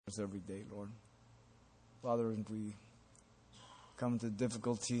every day, Lord. Father, as we come to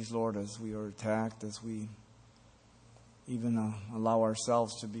difficulties, Lord, as we are attacked, as we even allow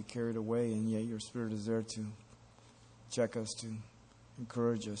ourselves to be carried away, and yet your Spirit is there to check us, to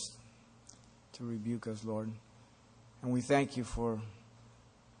encourage us, to rebuke us, Lord. And we thank you for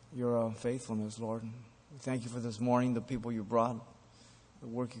your faithfulness, Lord. We thank you for this morning, the people you brought, the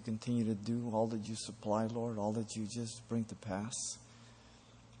work you continue to do, all that you supply, Lord, all that you just bring to pass.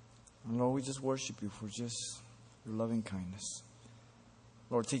 And Lord, we just worship you for just your loving kindness.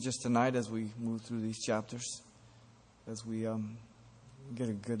 Lord, teach us tonight as we move through these chapters, as we get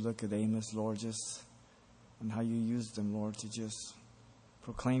a good look at Amos, Lord, just and how you used them, Lord, to just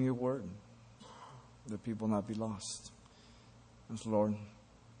proclaim your word, that people not be lost. And so, Lord,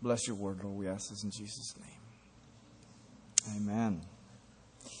 bless your word, Lord. We ask this in Jesus' name. Amen.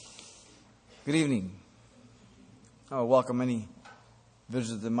 Good evening. Welcome any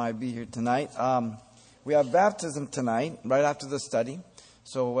visitors that might be here tonight. We have baptism tonight, right after the study.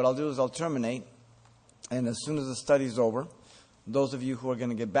 So what I'll do is I'll terminate, and as soon as the study is over, those of you who are going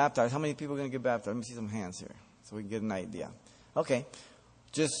to get baptized, how many people are going to get baptized? Let me see some hands here so we can get an idea. Okay.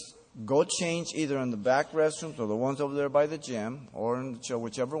 Just go change either in the back restrooms or the ones over there by the gym or in the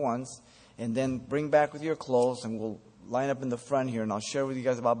whichever ones, and then bring back with your clothes, and we'll line up in the front here, and I'll share with you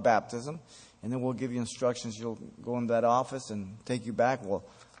guys about baptism, and then we'll give you instructions. You'll go in that office and take you back. We'll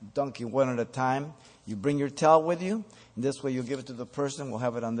dunk you one at a time. You bring your towel with you, and this way you'll give it to the person. We'll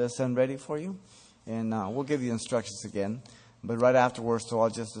have it on this end ready for you, and we'll give you instructions again. But right afterwards, so I'll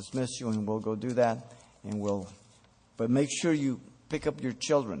just dismiss you, and we'll go do that, and but make sure you pick up your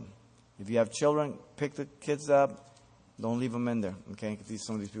children. If you have children, pick the kids up. Don't leave them in there, okay? Because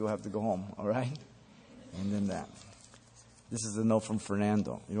some of these people have to go home, all right? And then that. This is a note from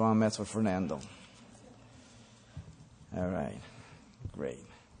Fernando. You don't want to mess with Fernando. All right. Great.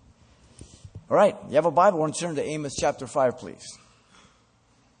 All right. You have a Bible. We're going to turn to Amos chapter 5, please.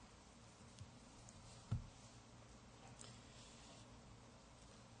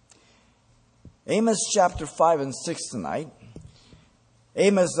 Amos chapter 5 and 6 tonight.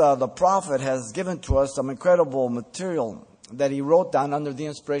 Amos, the prophet, has given to us some incredible material that he wrote down under the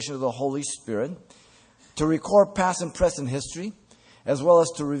inspiration of the Holy Spirit to record past and present history, as well as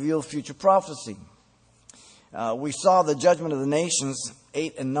to reveal future prophecy. We saw the judgment of the nations,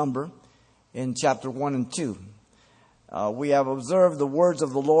 8 in number, in chapter 1 and 2. We have observed the words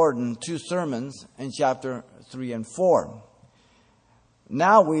of the Lord in 2 sermons in chapter 3 and 4.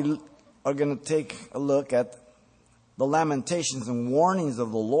 Now we are going to take a look at the lamentations and warnings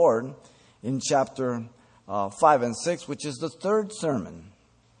of the Lord in chapter 5 and 6, which is the 3rd sermon.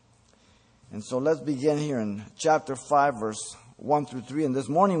 And so let's begin here in chapter 5, verse 1 through 3. And this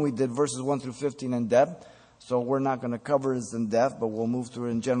morning we did verses 1 through 15 in depth. So we're not going to cover this in depth, but we'll move through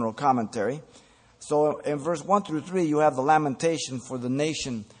it in general commentary. So in verse 1 through 3, you have the lamentation for the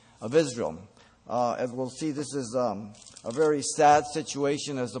nation of Israel. As we'll see, this is a very sad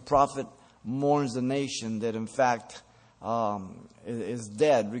situation as the prophet mourns the nation that in fact is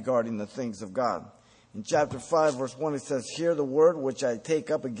dead regarding the things of God. In chapter 5, verse 1, it says, "Hear the word which I take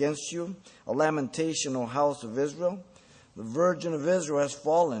up against you, a lamentation, O house of Israel. The virgin of Israel has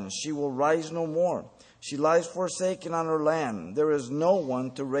fallen. She will rise no more. She lies forsaken on her land. There is no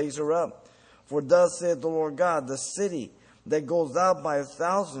one to raise her up. For thus saith the Lord God, the city that goes out by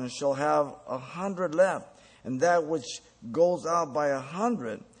 1,000 shall have 100 left, and that which goes out by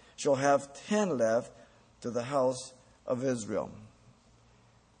 100 shall have 10 left to the house of Israel."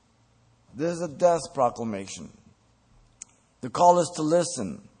 This is a death proclamation. The call is to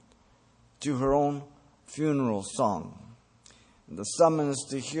listen to her own funeral song. The summons is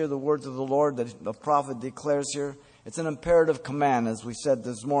to hear the words of the Lord that the prophet declares here. It's an imperative command, as we said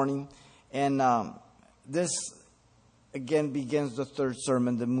this morning. And this, again, begins the 3rd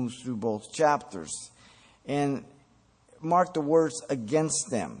sermon that moves through both chapters. And mark the words against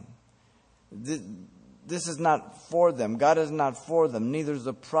them. This is not for them. God is not for them. Neither is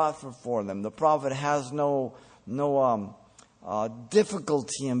the prophet for them. The prophet has no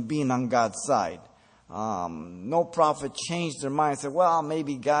difficulty in being on God's side. No prophet changed their mind and said, well,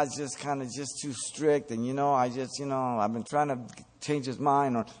 maybe God's just kind of just too strict. And, I've been trying to change his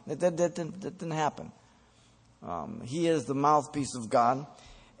mind. Or that didn't happen. He is the mouthpiece of God.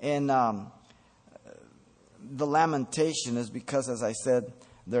 And the lamentation is because, as I said,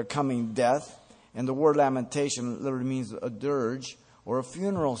 they're coming death. And the word lamentation literally means a dirge or a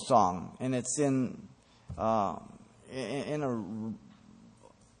funeral song. And it's in a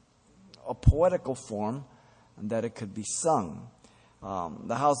poetical form that it could be sung.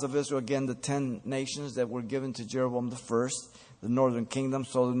 The house of Israel, again, the 10 nations that were given to Jeroboam the first, the northern kingdom.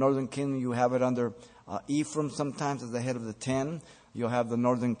 So the northern kingdom, you have it under Ephraim sometimes as the head of the 10. You'll have the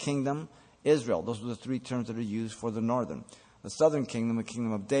northern kingdom, Israel. Those are the three terms that are used for the northern. The southern kingdom, the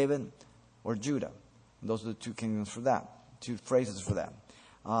kingdom of David, or Judah. And those are the two kingdoms for that, two phrases for that.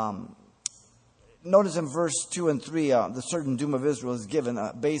 Notice in verse 2 and 3, the certain doom of Israel is given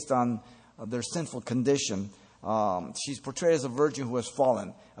based on their sinful condition. She's portrayed as a virgin who has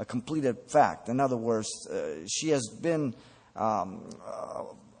fallen, a completed fact. In other words, she has been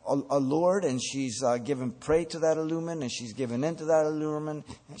allured, and she's given prey to that allurement, and she's given into that allurement.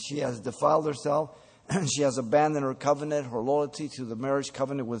 She has defiled herself. She has abandoned her covenant, her loyalty to the marriage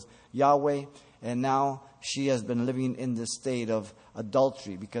covenant with Yahweh, and now she has been living in this state of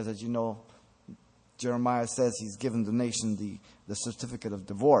adultery because, as you know, Jeremiah says he's given the nation the certificate of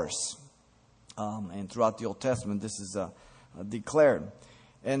divorce. And throughout the Old Testament, this is declared.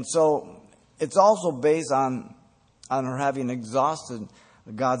 And so it's also based on her having exhausted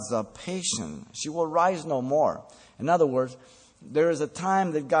God's patience. She will rise no more. In other words, there is a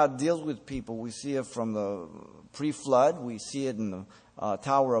time that God deals with people. We see it from the pre-flood. We see it in the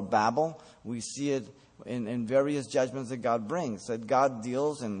Tower of Babel. We see it in various judgments that God brings. That God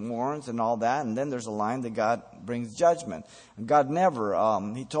deals and warns and all that. And then there's a line that God brings judgment. And God never,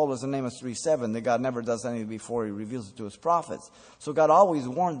 he told us in Amos 3:7 that God never does anything before he reveals it to his prophets. So God always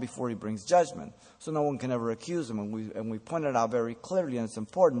warns before he brings judgment. So no one can ever accuse him. And we pointed out very clearly, and it's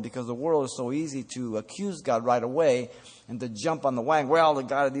important because the world is so easy to accuse God right away and to jump on the wagon. Well, the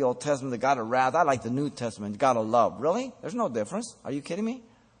God of the Old Testament, the God of wrath. I like the New Testament, the God of love. Really? There's no difference. Are you kidding me?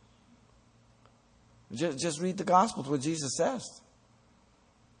 Just read the Gospels, what Jesus says.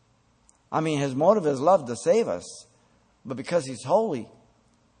 I mean, his motive is love to save us. But because he's holy,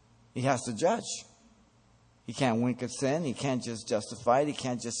 he has to judge. He can't wink at sin. He can't just justify it. He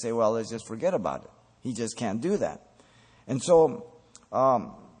can't just say, well, let's just forget about it. He just can't do that. And so,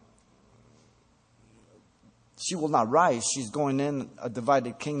 she will not rise. She's going in a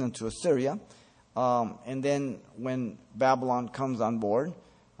divided kingdom to Assyria. And then when Babylon comes on board,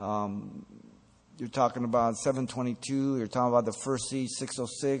 you're talking about 722. You're talking about the first siege,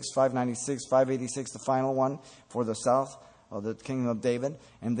 606, 596, 586, the final one for the south of the kingdom of David.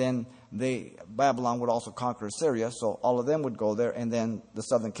 And then Babylon would also conquer Assyria. So all of them would go there. And then the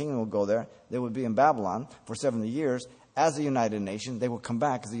southern kingdom would go there. They would be in Babylon for 70 years as a united nation. They would come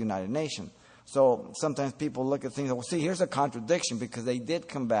back as a united nation. So sometimes people look at things and, well, see, here's a contradiction because they did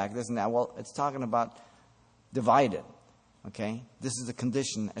come back, this and that. Well, it's talking about divided. Okay? This is the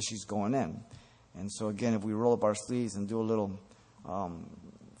condition as she's going in. And so, again, if we roll up our sleeves and do a little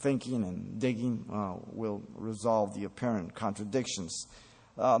thinking and digging, we'll resolve the apparent contradictions.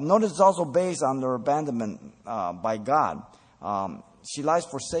 Notice it's also based on their abandonment by God. She lies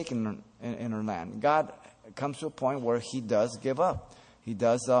forsaken in her land. God comes to a point where he does give up. He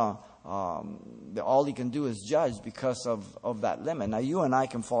does, all he can do is judge because of that limit. Now, you and I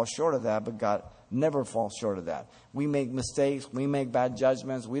can fall short of that, but God never falls short of that. We make mistakes. We make bad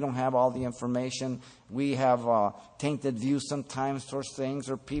judgments. We don't have all the information. We have tainted views sometimes towards things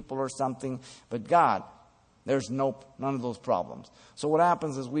or people or something. But God, there's none of those problems. So what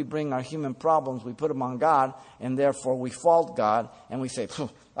happens is we bring our human problems, we put them on God, and therefore we fault God, and we say,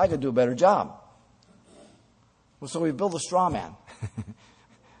 I could do a better job. Well, so we build a straw man.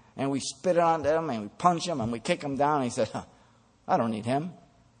 And we spit it on them, and we punch him, and we kick him down, and he said, I don't need him.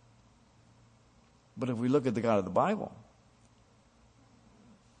 But if we look at the God of the Bible,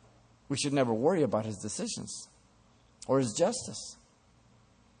 we should never worry about his decisions or his justice.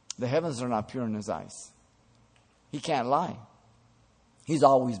 The heavens are not pure in his eyes. He can't lie. He's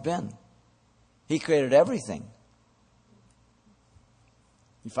always been. He created everything.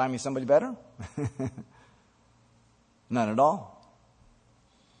 You find me somebody better? None at all.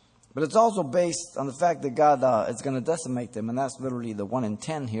 But it's also based on the fact that God is going to decimate them. And that's literally the 1 in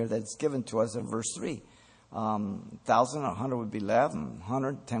 10 here that's given to us in verse 3. 1,000, 100 would be left, and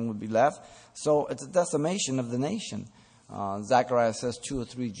 100, 10 would be left. So it's a decimation of the nation. Zechariah says 2 or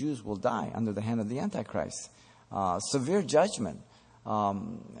 3 Jews will die under the hand of the Antichrist. Severe judgment.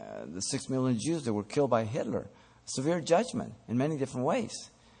 The 6 million Jews that were killed by Hitler. Severe judgment in many different ways.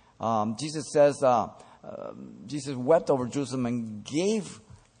 Jesus says, Jesus wept over Jerusalem and gave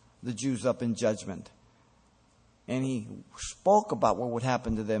the Jews up in judgment. And he spoke about what would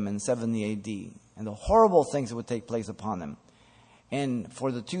happen to them in 70 AD and the horrible things that would take place upon them. And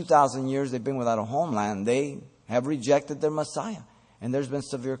for the 2,000 years they've been without a homeland, they have rejected their Messiah. And there's been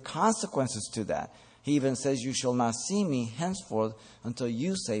severe consequences to that. He even says, you shall not see me henceforth until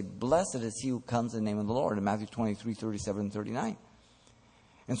you say, blessed is he who comes in the name of the Lord, in Matthew 23, 37, and 39.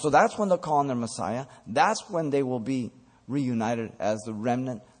 And so that's when they'll call on their Messiah. That's when they will be reunited as the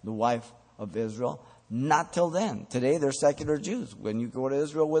remnant, the wife of Israel. Not till then. Today they're secular Jews. When you go to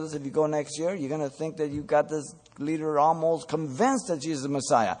Israel with us, if you go next year, you're going to think that you've got this leader almost convinced that Jesus is the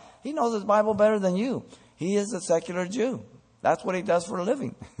Messiah. He knows his Bible better than you. He is a secular Jew. That's what he does for a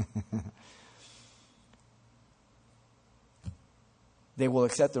living. They will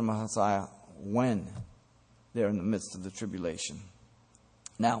accept their Messiah when they're in the midst of the tribulation.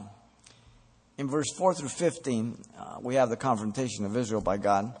 Now, in verse 4 through 15, we have the confrontation of Israel by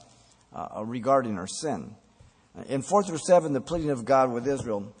God regarding her sin. In 4 through 7, the pleading of God with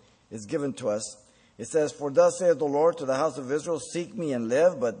Israel is given to us. It says, "For thus saith the Lord to the house of Israel, seek me and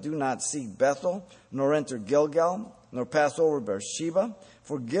live, but do not seek Bethel, nor enter Gilgal, nor pass over Beersheba.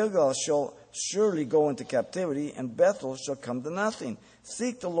 For Gilgal shall surely go into captivity, and Bethel shall come to nothing.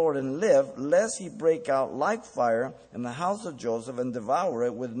 Seek the Lord and live, lest he break out like fire in the house of Joseph and devour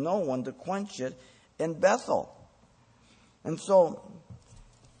it with no one to quench it in Bethel." And so,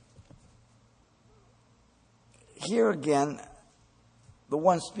 here again, the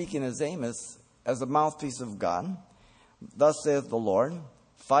one speaking is Amos as the mouthpiece of God. "Thus saith the Lord,"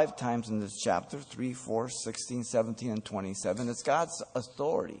 5 times in this chapter, 3, 4, 16, 17, and 27. It's God's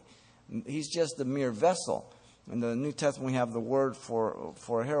authority. He's just a mere vessel. In the New Testament, we have the word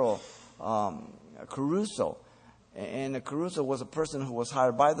for herald, caruso. And a caruso was a person who was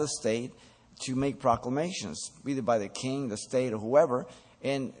hired by the state to make proclamations, either by the king, the state, or whoever.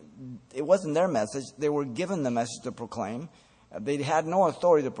 And it wasn't their message. They were given the message to proclaim. They had no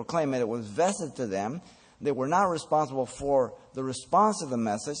authority to proclaim it. It was vested to them. They were not responsible for the response of the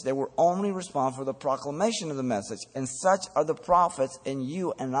message. They were only responsible for the proclamation of the message. And such are the prophets and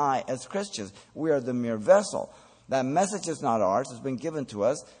you and I as Christians. We are the mere vessel. That message is not ours. It's been given to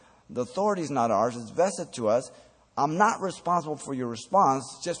us. The authority is not ours. It's vested to us. I'm not responsible for your response,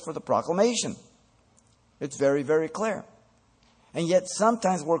 just for the proclamation. It's very, very clear. And yet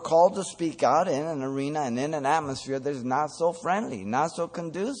sometimes we're called to speak out in an arena and in an atmosphere that is not so friendly, not so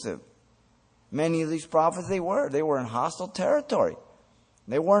conducive. Many of these prophets, they were in hostile territory.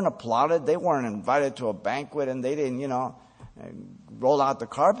 They weren't applauded. They weren't invited to a banquet, and they didn't, roll out the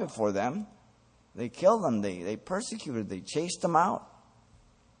carpet for them. They killed them. They persecuted. They chased them out.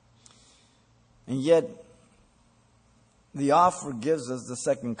 And yet, the offer gives us the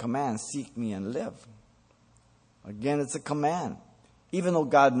second command: seek me and live. Again, it's a command. Even though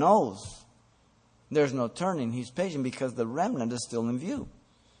God knows there's no turning, He's patient because the remnant is still in view.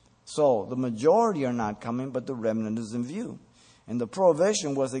 So the majority are not coming, but the remnant is in view. And the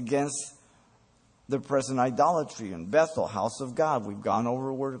prohibition was against the present idolatry in Bethel, house of God. We've gone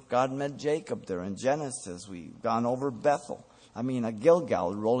over where God met Jacob there in Genesis. We've gone over Bethel.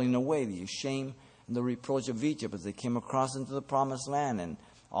 Gilgal, rolling away the shame and the reproach of Egypt as they came across into the promised land. And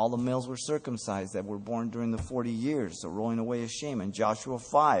all the males were circumcised that were born during the 40 years. So rolling away of shame in Joshua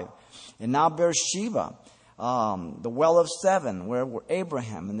 5. And now Beersheba. The well of seven, where were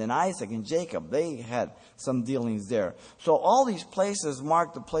Abraham and then Isaac and Jacob. They had some dealings there. So all these places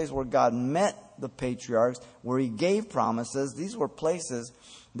mark the place where God met the patriarchs, where He gave promises. These were places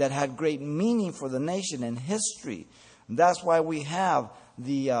that had great meaning for the nation and history. And that's why we have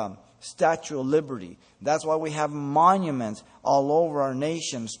the Statue of Liberty. That's why we have monuments all over our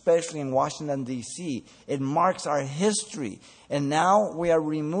nation, especially in Washington, D.C. It marks our history. And now we are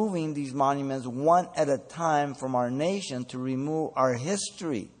removing these monuments one at a time from our nation to remove our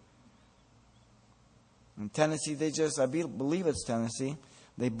history. In Tennessee, I believe it's Tennessee,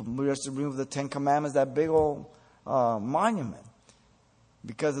 they just removed the 10 Commandments, that big old monument,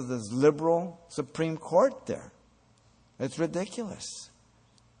 because of this liberal Supreme Court there. It's ridiculous.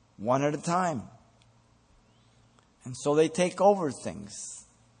 One at a time. And so they take over things,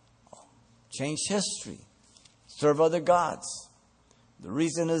 change history, serve other gods. The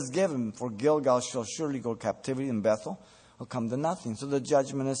reason is given: for Gilgal shall surely go captivity, and Bethel will come to nothing. So the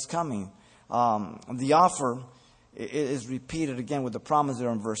judgment is coming. The offer is repeated again with the promise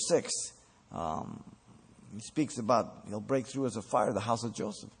there in verse 6. He speaks about He'll break through as a fire the house of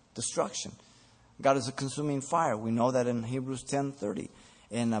Joseph. Destruction. God is a consuming fire. We know that in Hebrews 10:30.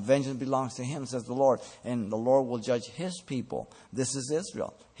 And vengeance belongs to Him, says the Lord. And the Lord will judge His people. This is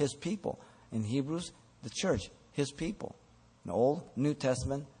Israel, His people. In Hebrews, the church, His people. In the Old, New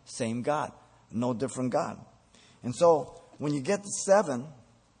Testament, same God. No different God. And so, when you get to 7,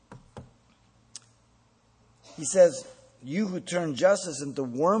 He says, "You who turn justice into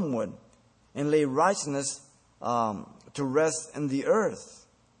wormwood and lay righteousness to rest in the earth."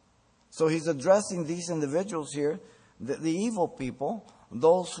 So He's addressing these individuals here, the evil people,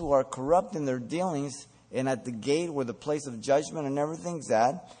 those who are corrupt in their dealings, and at the gate where the place of judgment and everything's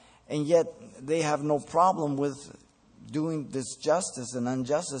at, and yet they have no problem with doing this justice and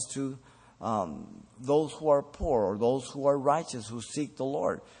injustice to those who are poor or those who are righteous, who seek the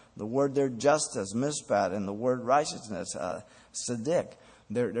Lord. The word there, justice, mishpat, and the word righteousness, tzedek.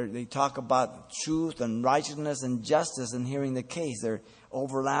 They talk about truth and righteousness and justice in hearing the case. They're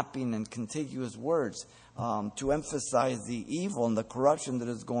overlapping and contiguous words to emphasize the evil and the corruption that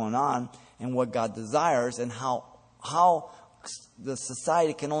is going on and what God desires, and how the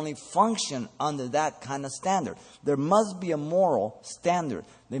society can only function under that kind of standard. There must be a moral standard.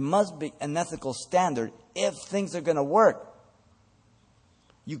 There must be an ethical standard if things are going to work.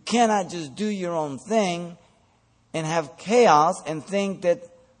 You cannot just do your own thing and have chaos and think that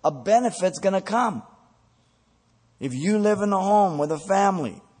a benefit's going to come. If you live in a home with a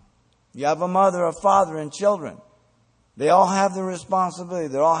family, you have a mother, a father, and children, they all have their responsibility.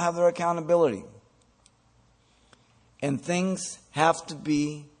 They all have their accountability. And things have to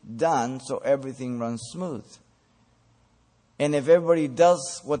be done so everything runs smooth. And if everybody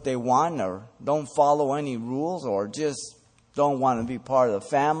does what they want or don't follow any rules or just don't want to be part of the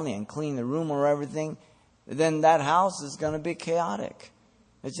family and clean the room or everything, then that house is going to be chaotic.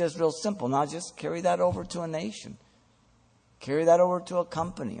 It's just real simple. Now just carry that over to a nation. Carry that over to a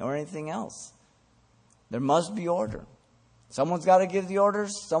company or anything else. There must be order. Someone's got to give the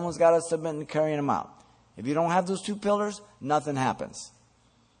orders. Someone's got to submit and carry them out. If you don't have those two pillars, nothing happens.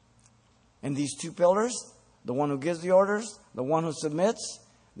 And these two pillars, the one who gives the orders, the one who submits,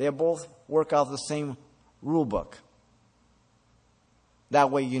 they both work out the same rule book.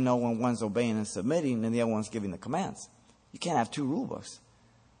 That way you know when one's obeying and submitting and the other one's giving the commands. You can't have two rule books.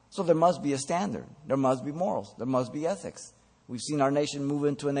 So there must be a standard. There must be morals. There must be ethics. We've seen our nation move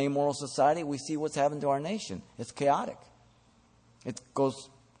into an amoral society. We see what's happened to our nation. It's chaotic. It goes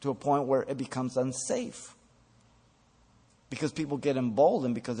to a point where it becomes unsafe. Because people get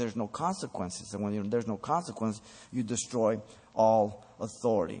emboldened because there's no consequences. And when there's no consequence, you destroy all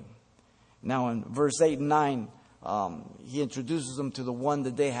authority. Now in verse 8 and 9, he introduces them to the one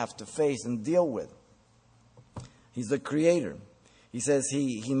that they have to face and deal with. He's the creator. He says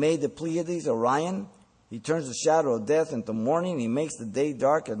he made the Pleiades, Orion. He turns the shadow of death into morning. He makes the day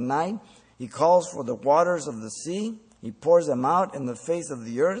dark at night. He calls for the waters of the sea. He pours them out in the face of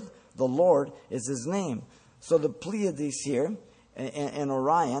the earth. The Lord is his name. So the Pleiades here and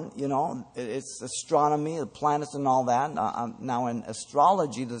Orion, you know, it's astronomy, the planets and all that. Now in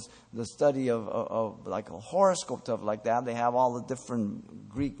astrology, the study of like a horoscope, stuff like that, they have all the different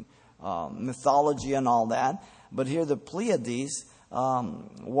Greek mythology and all that. But here the Pleiades,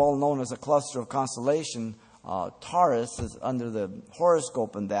 well known as a cluster of constellation, Taurus is under the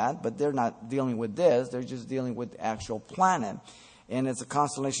horoscope and that, but they're not dealing with this. They're just dealing with the actual planet. And it's a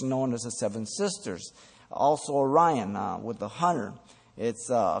constellation known as the Seven Sisters. Also Orion with the Hunter. It's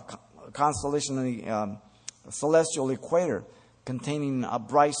a constellation of the celestial equator containing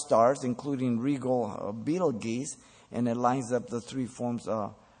bright stars, including regal Betelgeuse, and it lines up the three forms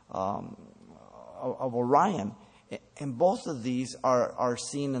of Orion. And both of these are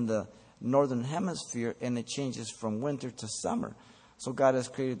seen in the northern hemisphere, and it changes from winter to summer. So God has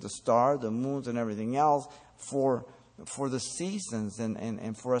created the star, the moons, and everything else for the seasons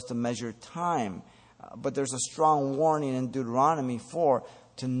and for us to measure time. But there's a strong warning in Deuteronomy 4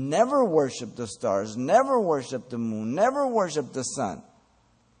 to never worship the stars, never worship the moon, never worship the sun.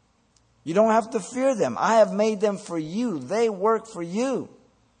 You don't have to fear them. I have made them for you. They work for you.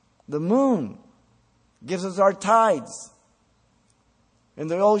 The moon gives us our tides in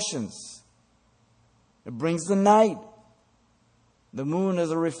the oceans. It brings the night. The moon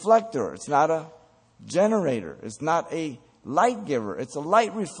is a reflector. It's not a generator. It's not a light giver. It's a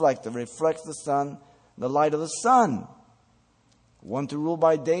light reflector. It reflects the sun, the light of the sun. One to rule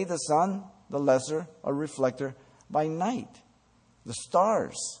by day, the sun, the lesser, a reflector by night. The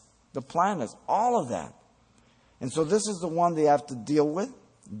stars, the planets, all of that. And so this is the one they have to deal with.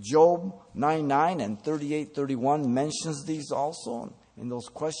 Job 9:9 and 38:31 mentions these also. In those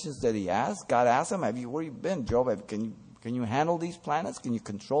questions that he asked, God asked him, where you been, Job? Can you handle these planets? Can you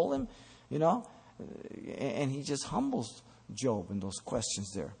control them? You know? And he just humbles Job in those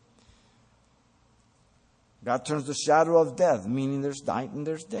questions there. God turns the shadow of death, meaning there's night and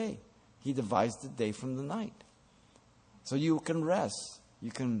there's day. He divides the day from the night. So you can rest.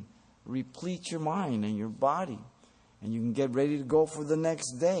 You can replete your mind and your body. And you can get ready to go for the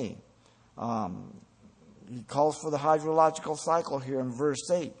next day. He calls for the hydrological cycle here in verse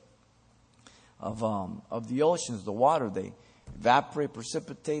 8 of the oceans, the water. They evaporate,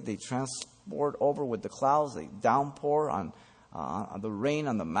 precipitate, they transport over with the clouds, they downpour on the rain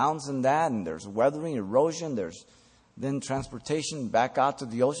on the mountains and that, and there's weathering, erosion, there's then transportation back out to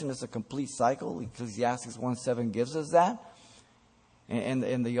the ocean. It's a complete cycle. Ecclesiastes 1:7 gives us that.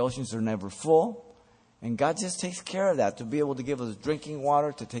 And the oceans are never full. And God just takes care of that, to be able to give us drinking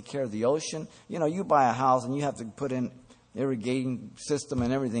water, to take care of the ocean. You know, you buy a house and you have to put in irrigating system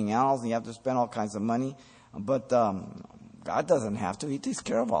and everything else, and you have to spend all kinds of money. But God doesn't have to. He takes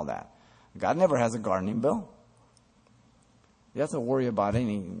care of all that. God never has a gardening bill. You have to worry about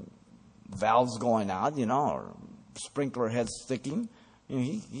any valves going out, or sprinkler heads sticking.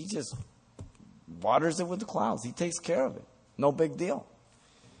 He just waters it with the clouds. He takes care of it. No big deal.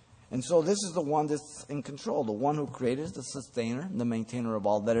 And so this is the one that's in control. The one who created, the sustainer, the maintainer of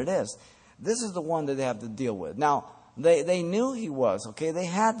all that it is. This is the one that they have to deal with. Now, they knew he was, okay? They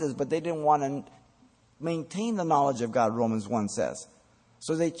had this, but they didn't want to maintain the knowledge of God, Romans 1 says.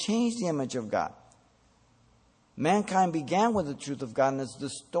 So they changed the image of God. Mankind began with the truth of God and has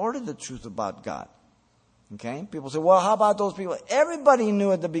distorted the truth about God. Okay? People say, well, how about those people? Everybody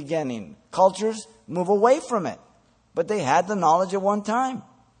knew at the beginning. Cultures move away from it. But they had the knowledge at one time.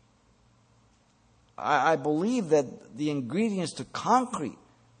 I believe that the ingredients to concrete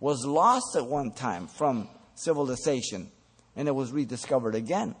was lost at one time from civilization, and it was rediscovered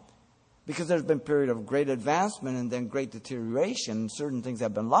again. Because there's been a period of great advancement and then great deterioration, and certain things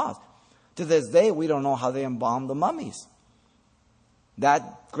have been lost. To this day, we don't know how they embalmed the mummies.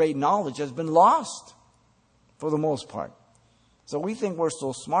 That great knowledge has been lost for the most part. So we think we're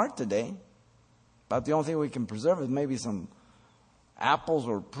so smart today, but the only thing we can preserve is maybe some apples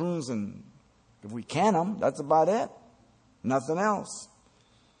or prunes, and if we can them, that's about it. Nothing else.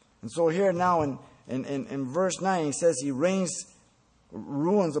 And so here now in verse 9, he says he rains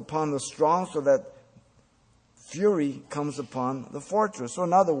ruins upon the strong so that fury comes upon the fortress. So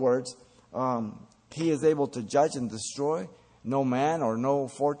in other words, he is able to judge and destroy. No man or no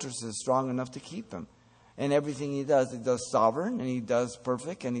fortress is strong enough to keep him. And everything he does sovereign, and he does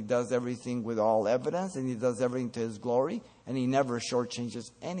perfect, and he does everything with all evidence, and he does everything to his glory, and he never shortchanges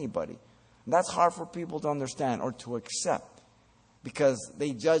anybody. And that's hard for people to understand or to accept, because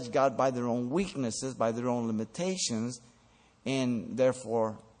they judge God by their own weaknesses, by their own limitations, and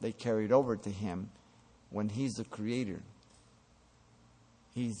therefore they carry it over to him when he's the creator.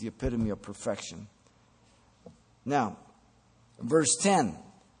 He's the epitome of perfection. Now, verse 10.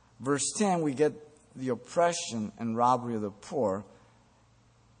 Verse 10, we get the oppression and robbery of the poor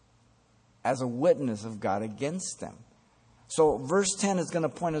as a witness of God against them. So verse 10 is going to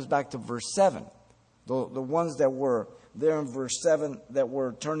point us back to verse 7. The ones that were there in verse 7 that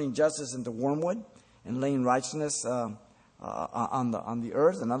were turning justice into wormwood and laying righteousness on the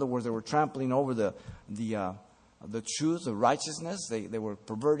earth. In other words, they were trampling over the truth of righteousness. They were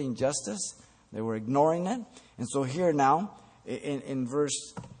perverting justice. They were ignoring it. And so here now, in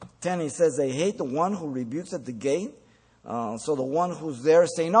verse 10, he says they hate the one who rebukes at the gate. So the one who's there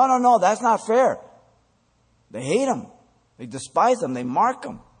saying, no, that's not fair. They hate him. They despise him. They mark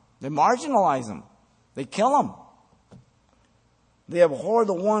him. They marginalize him. They kill him. They abhor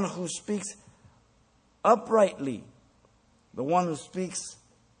the one who speaks uprightly. The one who speaks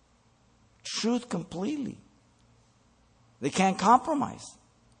truth completely. They can't compromise.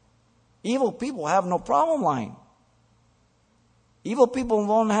 Evil people have no problem lying. Evil people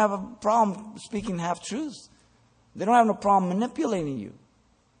don't have a problem speaking half-truths. They don't have no problem manipulating you.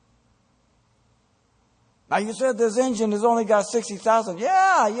 Now you said this engine has only got 60,000.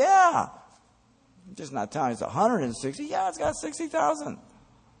 Yeah. I'm just not telling you it's 160. Yeah, it's got 60,000.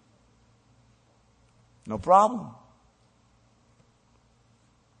 No problem.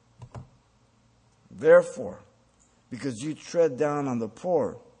 Therefore, because you tread down on the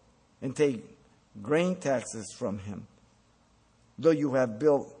poor and take grain taxes from him, though you have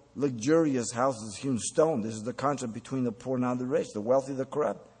built luxurious houses hewn stone. This is the contrast between the poor and the rich, the wealthy, the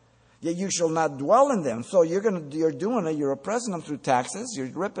corrupt. Yet you shall not dwell in them. So you're doing it. You're oppressing them through taxes. You're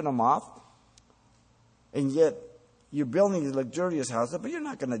ripping them off. And yet you're building these luxurious houses, but you're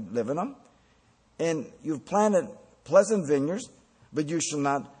not going to live in them. And you've planted pleasant vineyards, but you shall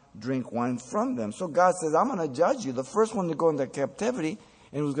not drink wine from them. So God says, I'm going to judge you. The first one to go into captivity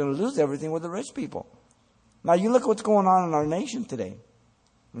and who's going to lose everything were the rich people. Now you look at what's going on in our nation today.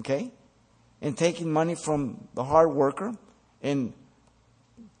 Okay? And taking money from the hard worker and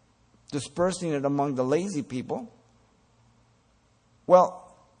dispersing it among the lazy people. Well,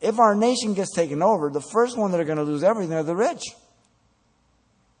 if our nation gets taken over, the first one that are going to lose everything are the rich.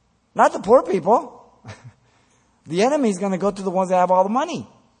 Not the poor people. The enemy is going to go to the ones that have all the money.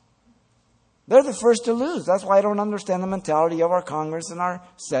 They're the first to lose. That's why I don't understand the mentality of our Congress and our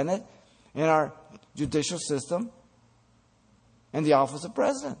Senate and our judicial system and the office of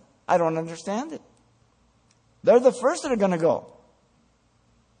president. I don't understand it. They're the first that are going to go.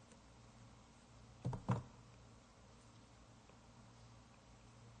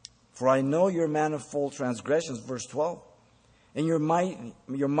 For I know your manifold transgressions, verse 12, and your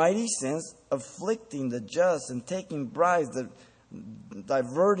mighty sins, afflicting the just and taking bribes,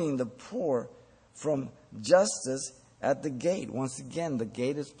 diverting the poor from justice at the gate. Once again, the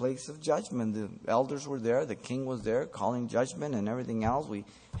gate is place of judgment. The elders were there, the king was there, calling judgment and everything else. We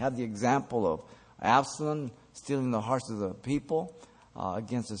have the example of Absalom stealing the hearts of the people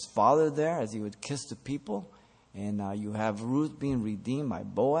against his father there, as he would kiss the people. And you have Ruth being redeemed by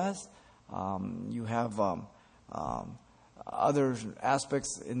Boaz. You have other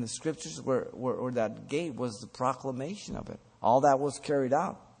aspects in the scriptures where that gate was the proclamation of it. All that was carried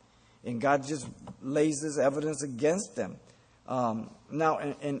out. And God just lays this evidence against them. Now,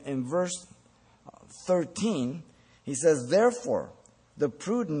 in verse 13, he says, therefore, the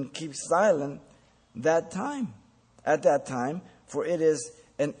prudent keep silent at that time, for it is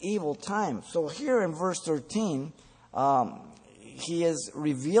an evil time. So here in verse 13, he is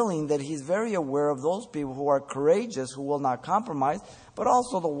revealing that he's very aware of those people who are courageous, who will not compromise, but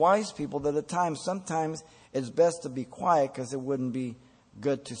also the wise people that at times, sometimes it's best to be quiet because it wouldn't be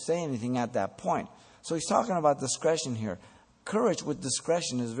good to say anything at that point. So he's talking about discretion here. Courage with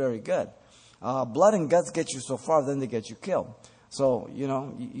discretion is very good. Blood and guts get you so far, then they get you killed. So,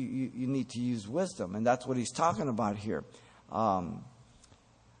 you need to use wisdom, and that's what he's talking about here.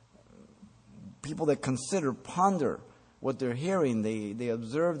 People that consider, ponder what they're hearing, they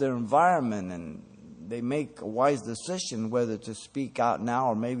observe their environment, and they make a wise decision whether to speak out now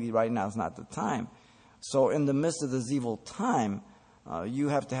or maybe right now is not the time. So in the midst of this evil time, you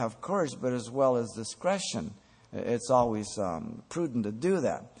have to have courage, but as well as discretion. It's always prudent to do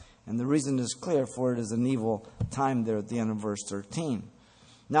that. And the reason is clear, for it is an evil time there at the end of verse 13.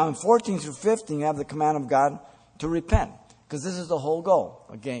 Now in 14 through 15, you have the command of God to repent, because this is the whole goal.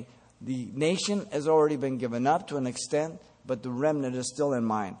 Okay, the nation has already been given up to an extent, but the remnant is still in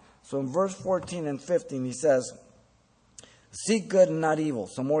mind. So in verse 14 and 15, he says, seek good and not evil.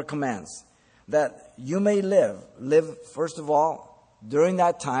 Some more commands. That you may live. Live, first of all, during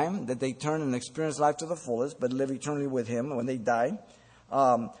that time that they turn and experience life to the fullest, but live eternally with Him when they die.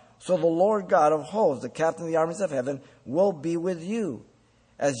 So the Lord God of hosts, the captain of the armies of heaven, will be with you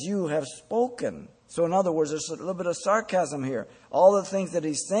as you have spoken. So in other words, there's a little bit of sarcasm here. All the things that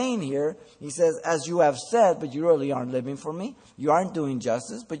he's saying here, he says, as you have said, but you really aren't living for me. You aren't doing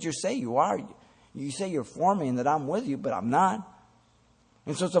justice, but you say you are. You say you're for me and that I'm with you, but I'm not.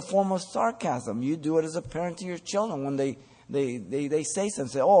 And so it's a form of sarcasm. You do it as a parent to your children when they say something.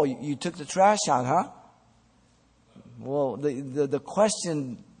 Say, oh, you took the trash out, huh? Well, the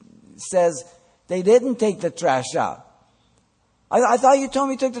question says they didn't take the trash out. I thought you told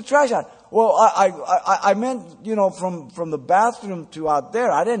me you took the trash out. Well, I meant, from the bathroom to out there.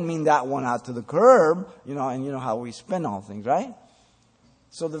 I didn't mean that one out to the curb, and you know how we spin all things, right?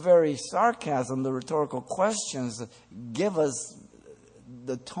 So the very sarcasm, the rhetorical questions give us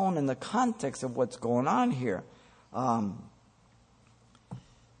the tone and the context of what's going on here.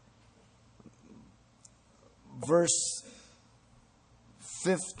 Verse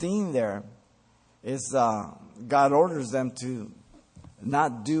 15 there is God orders them to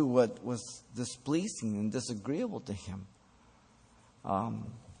not do what was displeasing and disagreeable to Him.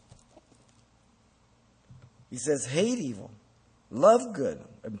 He says, hate evil, love good.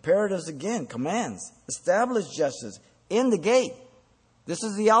 Imperatives again, commands. Establish justice in the gate. This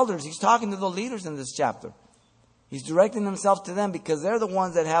is the elders. He's talking to the leaders in this chapter. He's directing himself to them because they're the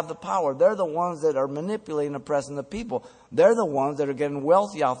ones that have the power. They're the ones that are manipulating, oppressing the people. They're the ones that are getting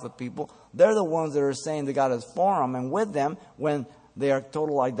wealthy off the people. They're the ones that are saying that God is for them and with them when they are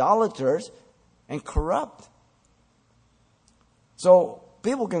total idolaters and corrupt. So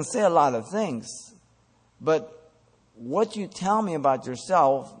people can say a lot of things, but what you tell me about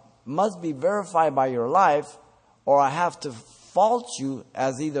yourself must be verified by your life, or I have to fault you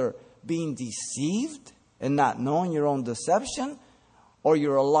as either being deceived and not knowing your own deception, or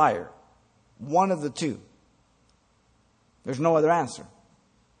you're a liar. One of the two. There's no other answer.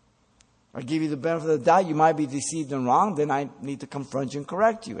 I give you the benefit of the doubt. You might be deceived and wrong. Then I need to confront you and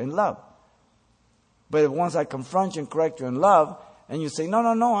correct you in love. But if once I confront you and correct you in love, and you say, no,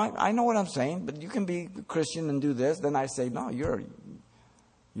 I know what I'm saying, but you can be a Christian and do this, then I say, no,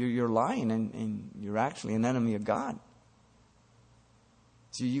 you're lying and you're actually an enemy of God.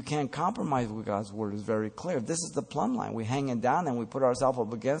 So you can't compromise with God's word. It's very clear. This is the plumb line. We hang it down and we put ourselves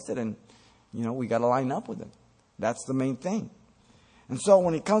up against it, and we got to line up with it. That's the main thing. And so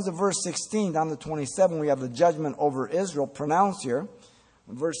when it comes to verse 16 down to 27, we have the judgment over Israel pronounced here.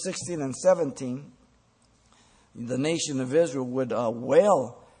 Verse 16 and 17. the nation of Israel would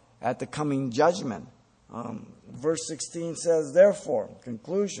wail at the coming judgment. Verse 16 says, therefore,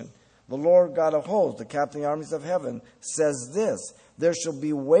 conclusion, the Lord God of hosts, the captain of the armies of heaven, says this, there shall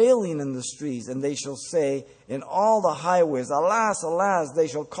be wailing in the streets, and they shall say in all the highways, alas, alas, they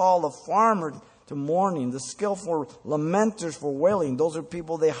shall call the farmer to mourning, the skillful lamenters for wailing. Those are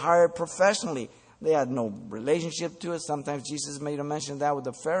people they hired professionally. They had no relationship to it. Sometimes Jesus made a mention of that with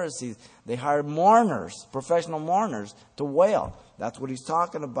the Pharisees. They hired mourners, professional mourners, to wail. That's what he's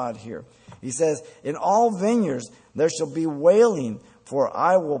talking about here. He says, in all vineyards there shall be wailing, for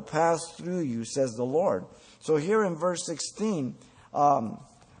I will pass through you, says the Lord. So here in verse 16, the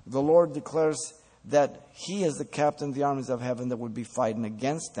Lord declares that he is the captain of the armies of heaven that would be fighting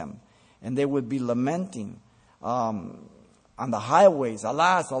against them. And they would be lamenting on the highways,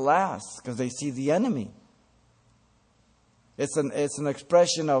 alas, alas, because they see the enemy. It's an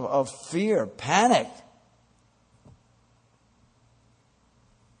expression of fear, panic.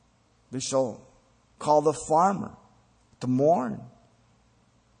 They shall call the farmer to mourn.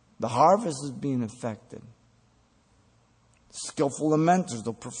 The harvest is being affected. Skillful lamenters,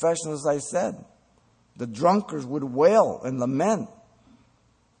 the professionals, I said. The drunkards would wail and lament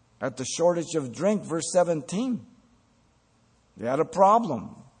at the shortage of drink. Verse 17. They had a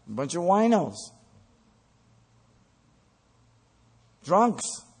problem. A bunch of winos. Drunks.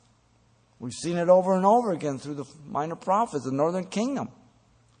 We've seen it over and over again through the minor prophets, the northern kingdom.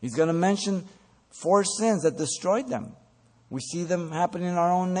 He's going to mention 4 sins that destroyed them. We see them happening in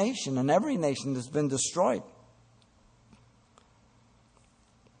our own nation and every nation that's been destroyed.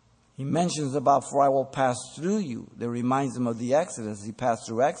 He mentions about, for I will pass through you. That reminds him of the Exodus. He passed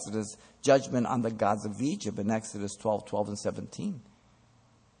through Exodus, judgment on the gods of Egypt in Exodus 12, 12 and 17.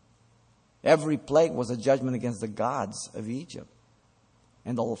 Every plague was a judgment against the gods of Egypt.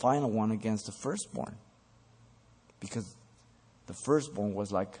 And the final one against the firstborn. Because the firstborn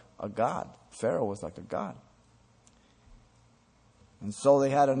was like a god. Pharaoh was like a god. And so they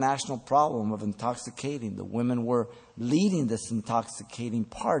had a national problem of intoxicating. The women were leading this intoxicating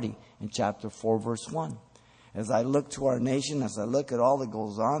party in chapter 4, verse 1. As I look to our nation, as I look at all that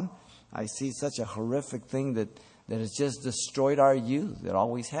goes on, I see such a horrific thing that has just destroyed our youth. It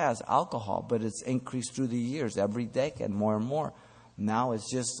always has, alcohol, but it's increased through the years, every decade, more and more. Now it's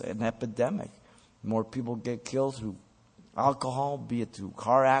just an epidemic. More people get killed through alcohol, be it through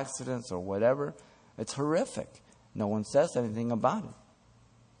car accidents or whatever. It's horrific. No one says anything about it.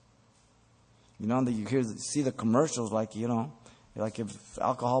 You know, you see the commercials like if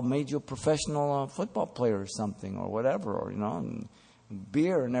alcohol made you a professional football player or something or whatever, or, and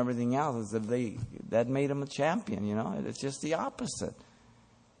beer and everything else, as if that made him a champion, It's just the opposite.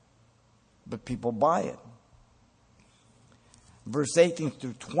 But people buy it. Verse 18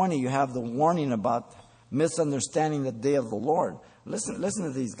 through 20, you have the warning about misunderstanding the day of the Lord. Listen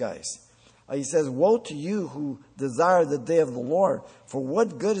to these guys. He says, woe to you who desire the day of the Lord. For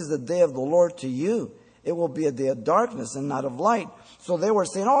what good is the day of the Lord to you? It will be a day of darkness and not of light. So they were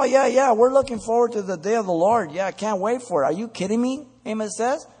saying, oh, yeah, we're looking forward to the day of the Lord. Yeah, I can't wait for it. Are you kidding me? Amos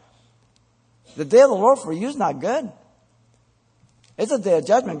says. The day of the Lord for you is not good. It's a day of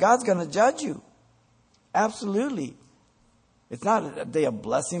judgment. God's going to judge you. Absolutely. It's not a day of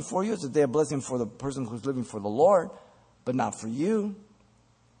blessing for you. It's a day of blessing for the person who's living for the Lord, but not for you.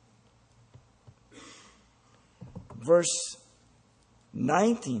 Verse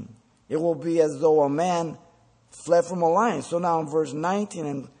 19, it will be as though a man fled from a lion. So now in verse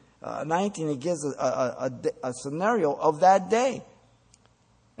 19 it gives a scenario of that day.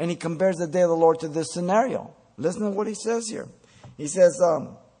 And he compares the day of the Lord to this scenario. Listen to what he says here. He says,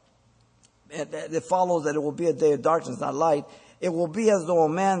 it follows that it will be a day of darkness, not light. It will be as though a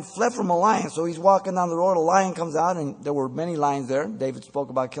man fled from a lion. So he's walking down the road, a lion comes out, and there were many lions there. David spoke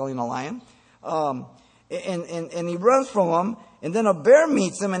about killing a lion. And he runs from him, and then a bear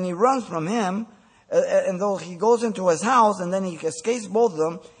meets him, and he runs from him, and though he goes into his house, and then he escapes both of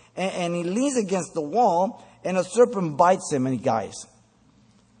them, and he leans against the wall, and a serpent bites him, and he dies.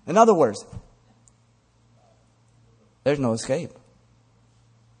 In other words, there's no escape.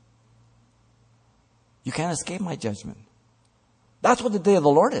 You can't escape my judgment. That's what the day of the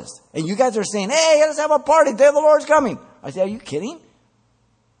Lord is. And you guys are saying, hey, let's have a party, the day of the Lord's coming. I say, are you kidding?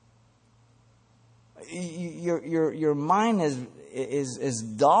 Your mind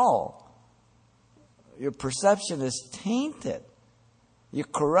is dull. Your perception is tainted. You're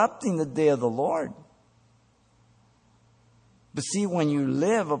corrupting the day of the Lord. But see, when you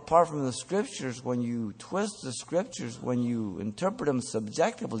live apart from the Scriptures, when you twist the Scriptures, when you interpret them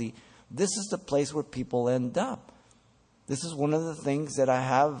subjectively, this is the place where people end up. This is one of the things that I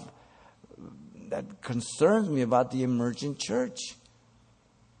have that concerns me about the emergent church.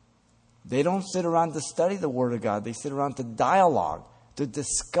 They don't sit around to study the Word of God. They sit around to dialogue, to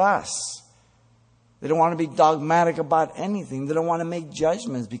discuss. They don't want to be dogmatic about anything. They don't want to make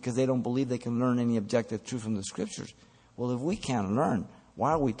judgments because they don't believe they can learn any objective truth from the Scriptures. Well, if we can't learn,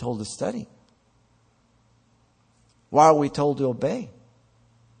 why are we told to study? Why are we told to obey?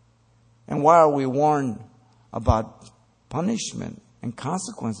 And why are we warned about punishment and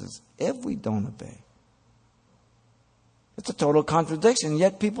consequences if we don't obey? It's a total contradiction.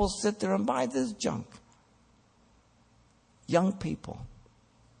 Yet people sit there and buy this junk. Young people.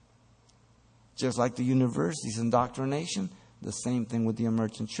 Just like the universities, indoctrination, the same thing with the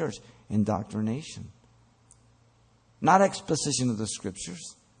emergent church, indoctrination. Not exposition of the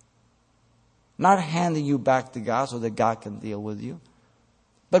Scriptures. Not handing you back to God so that God can deal with you.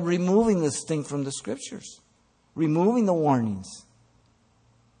 But removing this thing from the Scriptures. Removing the warnings.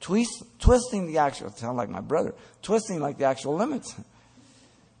 Twisting the actual, sound like my brother, twisting like the actual limits.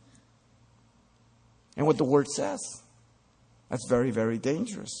 And what the Word says. That's very, very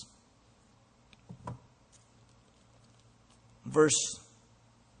dangerous. Verse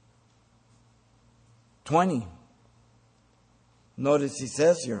 20. Notice he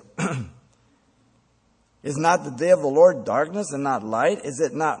says here, is not the day of the Lord darkness and not light? Is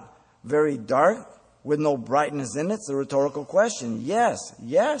it not very dark with no brightness in it? It's a rhetorical question. Yes,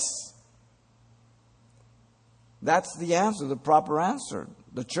 yes. That's the answer, the proper answer.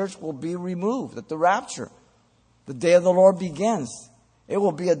 The church will be removed at the rapture. The day of the Lord begins. It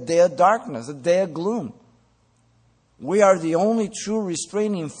will be a day of darkness, a day of gloom. We are the only true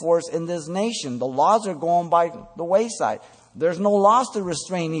restraining force in this nation. The laws are going by the wayside. There's no laws to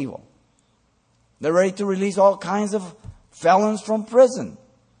restrain evil. They're ready to release all kinds of felons from prison.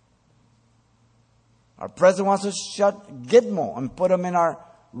 Our president wants to shut Gitmo and put them in our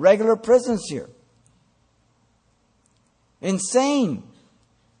regular prisons here. Insane.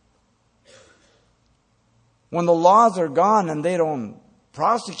 When the laws are gone and they don't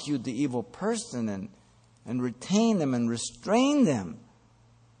prosecute the evil person and retain them and restrain them,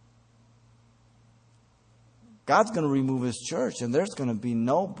 God's going to remove His church, and there's going to be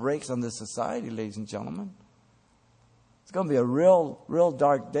no brakes on this society, ladies and gentlemen. It's going to be a real, real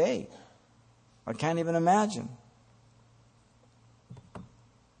dark day. I can't even imagine.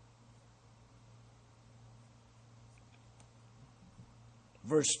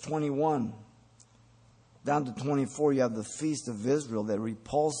 Verse 21 down to 24, you have the feast of Israel that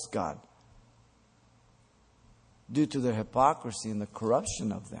repulsed God due to their hypocrisy and the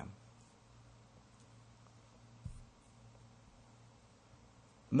corruption of them.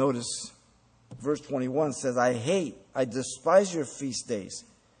 Notice verse 21 says, I despise your feast days,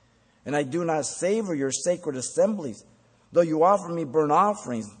 and I do not savor your sacred assemblies, though you offer me burnt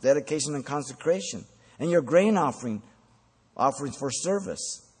offerings, dedication and consecration, and your grain offerings for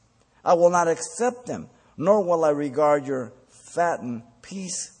service. I will not accept them, nor will I regard your fattened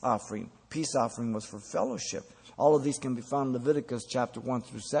peace offering. Peace offering was for fellowship. All of these can be found in Leviticus chapter 1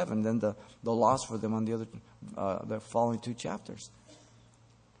 through 7, then the laws for them on the following two chapters.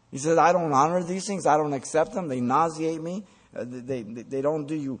 He said, I don't honor these things. I don't accept them. They nauseate me. They don't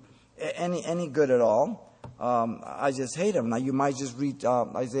do you any good at all. I just hate them. Now, you might just read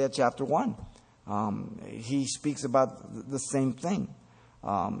Isaiah chapter 1. He speaks about the same thing.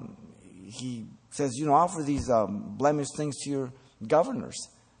 He says, offer these blemished things to your governors.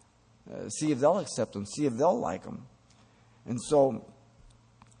 See if they'll accept them. See if they'll like them. And so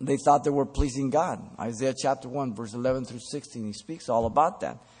they thought they were pleasing God. Isaiah chapter 1, verse 11 through 16, he speaks all about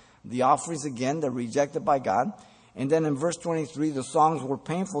that. The offerings, again, they're rejected by God. And then in verse 23, the songs were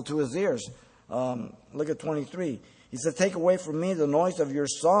painful to his ears. Look at 23. He said, take away from me the noise of your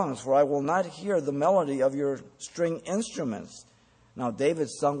songs, for I will not hear the melody of your string instruments. Now, David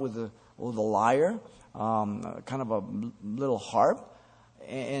sung with the lyre, kind of a little harp,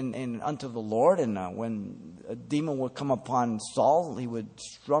 and unto the Lord. And when a demon would come upon Saul, he would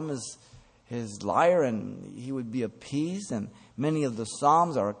strum his lyre and he would be appeased. And many of the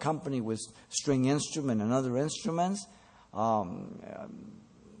psalms are accompanied with string instrument and other instruments.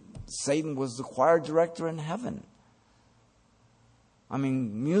 Satan was the choir director in heaven. I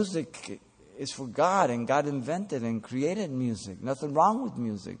mean, music is for God, and God invented and created music. Nothing wrong with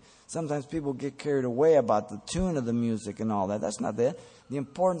music. Sometimes people get carried away about the tune of the music and all that. That's not it. The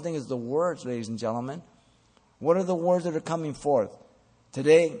important thing is the words, ladies and gentlemen. What are the words that are coming forth?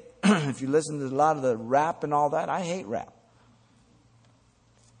 Today, if you listen to a lot of the rap and all that, I hate rap.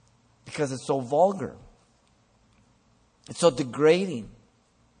 Because it's so vulgar. It's so degrading.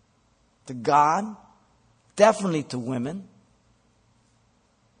 To God, definitely to women.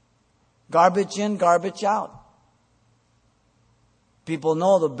 Garbage in, garbage out. People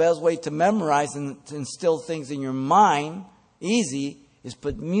know the best way to memorize and to instill things in your mind, easy, is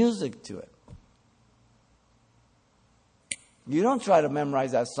put music to it. You don't try to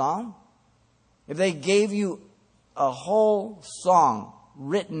memorize that song. If they gave you a whole song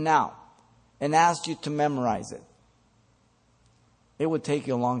written out and asked you to memorize it, it would take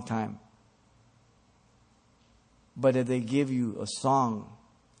you a long time. But if they give you a song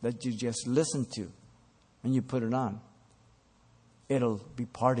that you just listen to and you put it on, it'll be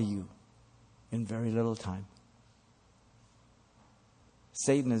part of you in very little time.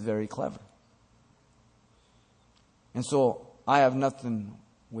 Satan is very clever. And so I have nothing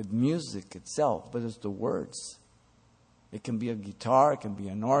with music itself, but it's the words. It can be a guitar, it can be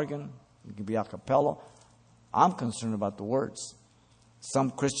an organ, it can be a cappella. I'm concerned about the words.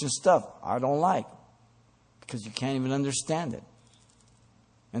 Some Christian stuff I don't like because you can't even understand it.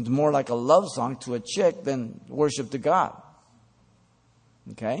 And it's more like a love song to a chick than worship to God.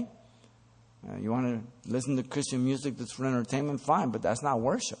 Okay? You want to listen to Christian music that's for entertainment? Fine, but that's not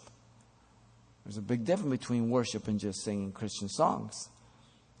worship. There's a big difference between worship and just singing Christian songs.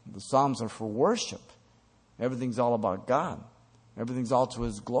 The Psalms are for worship. Everything's all about God. Everything's all to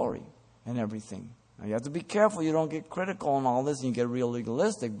His glory and everything. Now you have to be careful you don't get critical on all this and you get real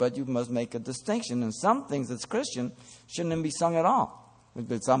legalistic, but you must make a distinction. And some things that's Christian shouldn't even be sung at all. If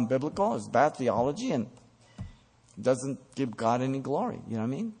it's unbiblical, it's bad theology, and it doesn't give God any glory. You know what I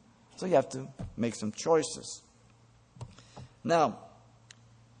mean? So you have to make some choices. Now,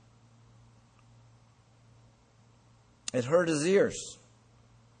 it hurt his ears.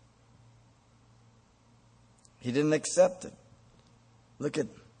 He didn't accept it. Look at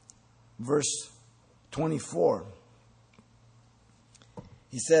verse 24.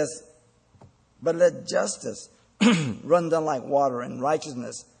 He says, "But let justice run down like water and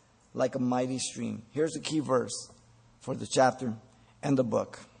righteousness like a mighty stream." Here's the key verse for the chapter and the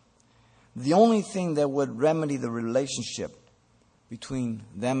book. The only thing that would remedy the relationship between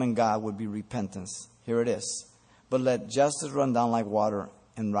them and God would be repentance. Here it is. "But let justice run down like water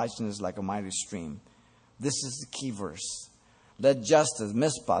and righteousness like a mighty stream." This is the key verse. Let justice,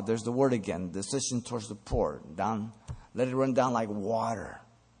 mispah, there's the word again, decision towards the poor, down. Let it run down like water,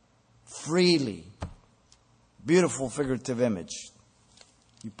 freely. Beautiful figurative image.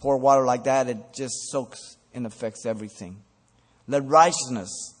 You pour water like that, it just soaks and affects everything. Let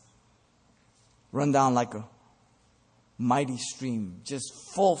righteousness run down like a mighty stream, just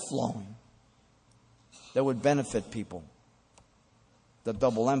full flowing, that would benefit people. The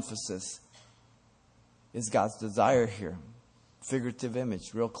double emphasis is God's desire here. Figurative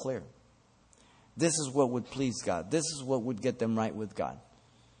image, real clear. This is what would please God. This is what would get them right with God.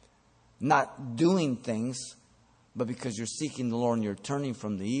 Not doing things, but because you're seeking the Lord and you're turning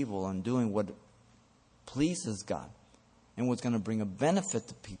from the evil and doing what pleases God and what's going to bring a benefit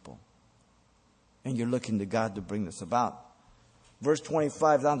to people. And you're looking to God to bring this about. Verse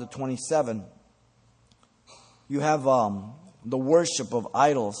 25 down to 27. You have the worship of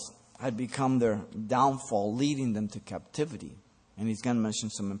idols had become their downfall, leading them to captivity. And he's going to mention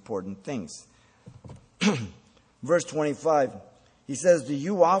some important things. Verse 25, he says, "Do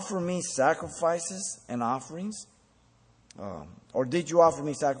you offer me sacrifices and offerings? Or did you offer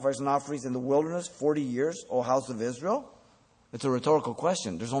me sacrifices and offerings in the wilderness 40 years, O house of Israel?" It's a rhetorical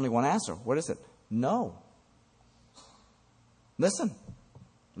question. There's only one answer. What is it? No. Listen.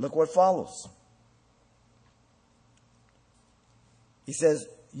 Look what follows. He says,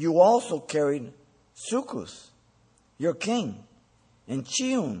 "You also carried Sukkos, your king, and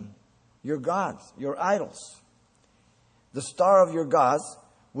Chiun, your gods, your idols, the star of your gods,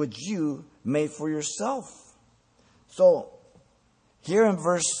 which you made for yourself." So, here in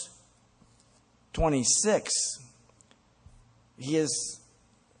verse 26, he is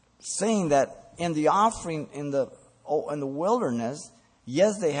saying that in the offering in the wilderness,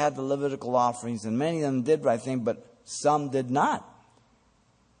 yes, they had the Levitical offerings, and many of them did right thing, but some did not.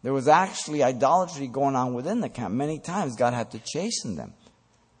 There was actually idolatry going on within the camp. Many times God had to chasten them.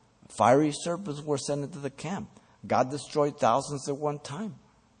 Fiery serpents were sent into the camp. God destroyed thousands at one time.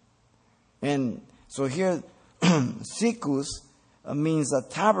 And so here, Sikus means a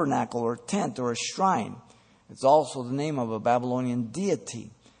tabernacle or tent or a shrine. It's also the name of a Babylonian deity.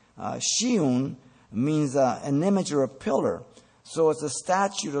 Shiun means an image or a pillar. So it's a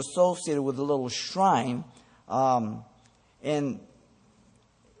statue associated with a little shrine. And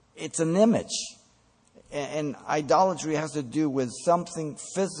it's an image. And idolatry has to do with something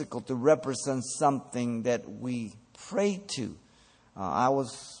physical to represent something that we pray to. I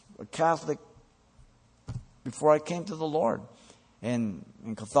was a Catholic before I came to the Lord. And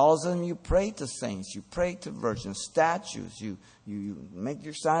in Catholicism, you pray to saints, you pray to virgin statues, you make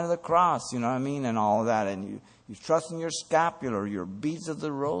your sign of the cross, you know what I mean, and all of that. And you trust in your scapular, your beads of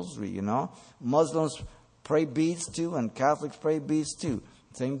the rosary, you know. Muslims pray beads too, and Catholics pray beads too.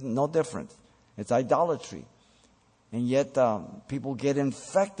 Same, no difference. It's idolatry. And yet people get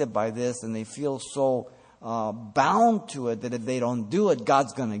infected by this, and they feel so bound to it that if they don't do it,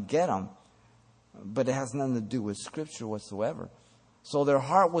 God's going to get them. But it has nothing to do with Scripture whatsoever. So their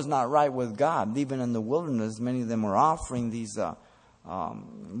heart was not right with God. Even in the wilderness, many of them were offering these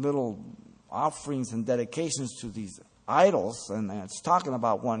little offerings and dedications to these idols. And it's talking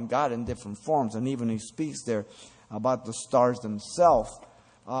about one God in different forms. And even he speaks there about the stars themselves.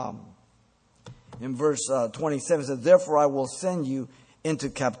 In verse 27, it says, "Therefore I will send you into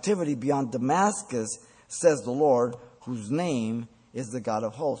captivity beyond Damascus, says the Lord, whose name is the God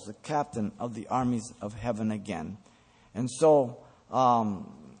of hosts," the captain of the armies of heaven again. And so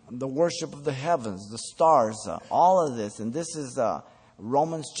the worship of the heavens, the stars, all of this, and this is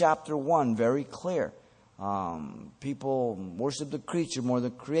Romans chapter 1, very clear. People worship the creature more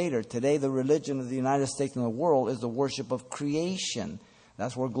than the creator. Today the religion of the United States and the world is the worship of creation.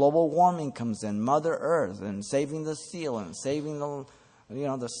 That's where global warming comes in, Mother Earth, and saving the seal, and saving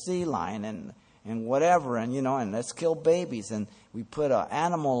the sea lion, and whatever, and let's kill babies, and we put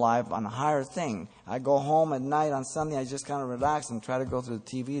animal life on a higher thing. I go home at night on Sunday, I just kind of relax and try to go through the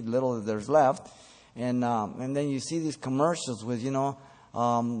TV, little that there's left, and then you see these commercials with,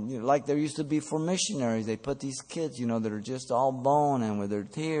 like there used to be for missionaries. They put these kids, that are just all bone and with their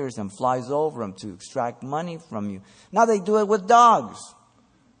tears and flies over them to extract money from you. Now they do it with dogs,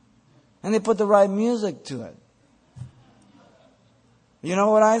 and they put the right music to it. You know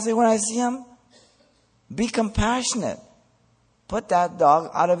what I say when I see them? Be compassionate. Put that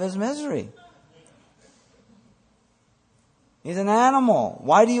dog out of his misery. He's an animal.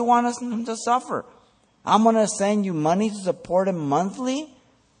 Why do you want him to suffer? I'm going to send you money to support him monthly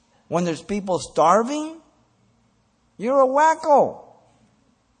when there's people starving? You're a wacko.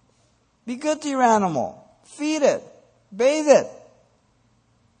 Be good to your animal. Feed it. Bathe it.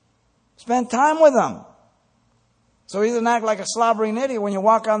 Spend time with them. So he doesn't act like a slobbering idiot when you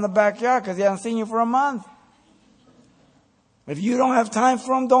walk out in the backyard because he hasn't seen you for a month. If you don't have time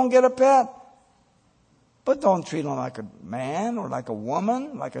for him, don't get a pet. But don't treat him like a man or like a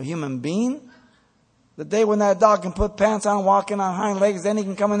woman, like a human being. The day when that dog can put pants on, walking on hind legs, then he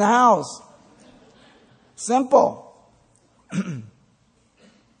can come in the house. Simple.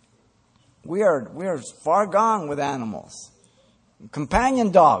 We are far gone with animals.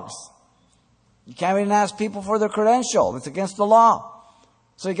 Companion dogs. You can't even ask people for their credential. It's against the law.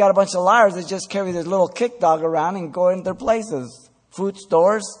 So you got a bunch of liars that just carry this little kick dog around and go into their places. Food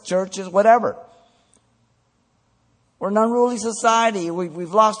stores, churches, whatever. We're an unruly society.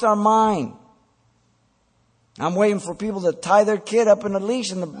 We've lost our mind. I'm waiting for people to tie their kid up in a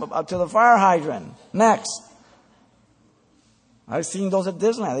leash up to the fire hydrant. Next. I've seen those at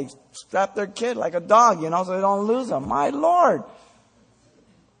Disneyland. They strap their kid like a dog, so they don't lose them. My Lord.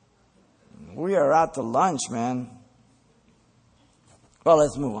 We are out to lunch, man. Well,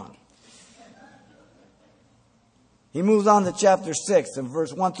 let's move on. He moves on to chapter 6. In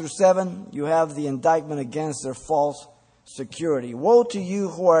verse 1 through 7, you have the indictment against their false security. Woe to you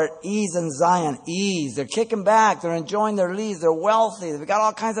who are at ease in Zion. Ease. They're kicking back. They're enjoying their leaves. They're wealthy. They've got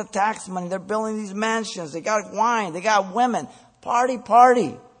all kinds of tax money. They're building these mansions. They got wine. They got women. Party,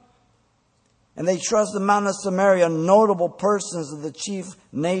 party. And they trust the mountain of Samaria, notable persons of the chief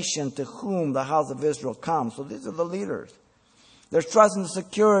nation to whom the house of Israel comes. So these are the leaders. They're trusting the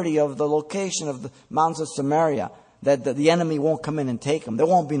security of the location of the mountains of Samaria, that the enemy won't come in and take them. There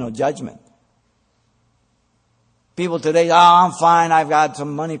won't be no judgment. People today, I'm fine, I've got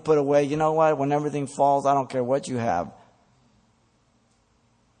some money put away. You know what? When everything falls, I don't care what you have.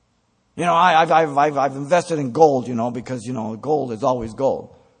 I've invested in gold, because, gold is always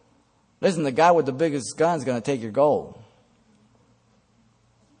gold. Listen, the guy with the biggest gun is going to take your gold.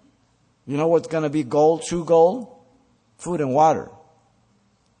 You know what's going to be gold, true gold? Food and water.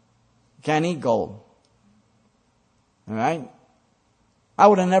 You can't eat gold. All right? I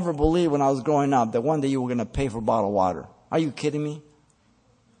would have never believed when I was growing up that one day you were going to pay for bottled water. Are you kidding me?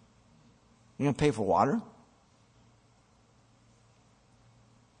 You're going to pay for water?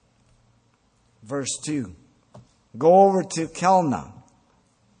 Verse 2. Go over to Kelna.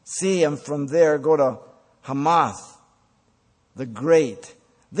 See, and from there go to Hamath, the great.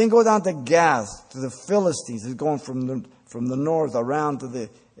 Then go down to Gath, to the Philistines. It's going from the north around to the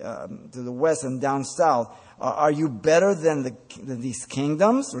west and down south. Are you better than these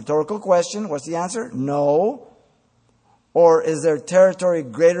kingdoms? Rhetorical question. What's the answer? No. Or is their territory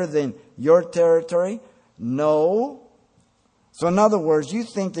greater than your territory? No. So in other words, you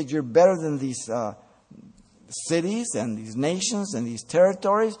think that you're better than these cities and these nations and these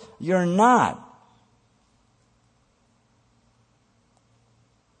territories? You're not.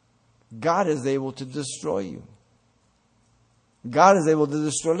 God is able to destroy you. God is able to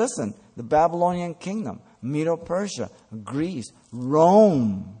destroy, listen, the Babylonian kingdom, Medo-Persia, Greece,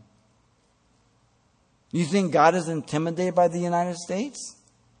 Rome. You think God is intimidated by the United States?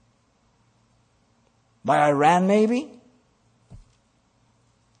 By Iran, maybe?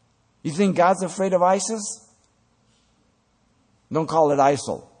 You think God's afraid of ISIS? Don't call it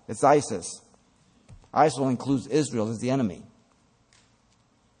ISIL. It's ISIS. ISIL includes Israel as the enemy.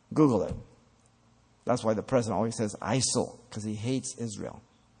 Google it. That's why the president always says ISIL, because he hates Israel.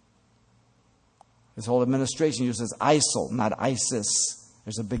 His whole administration uses ISIL, not ISIS.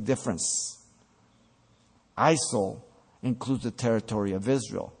 There's a big difference. ISIL includes the territory of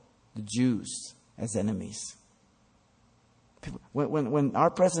Israel, the Jews, as enemies. People, when our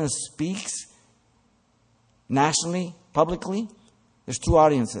president speaks nationally, publicly, there's two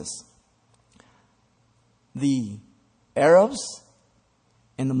audiences. The Arabs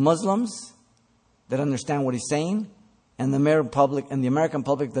and the Muslims that understand what he's saying, and the American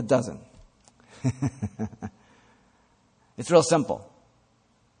public that doesn't. It's real simple.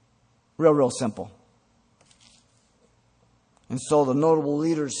 Real simple. And so the notable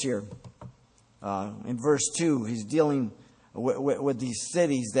leaders here, in verse 2, he's dealing with these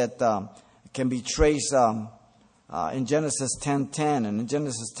cities that can be traced in Genesis 10:10 and in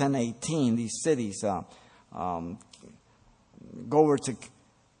Genesis 10:18. These cities go over to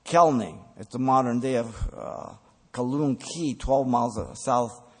Kelni. It's the modern day of Kalun Key, 12 miles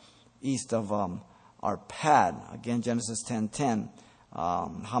southeast of Arpad. Again, Genesis 10:10.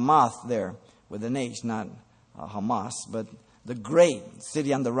 Hamath there with an H, not Hamas, but the great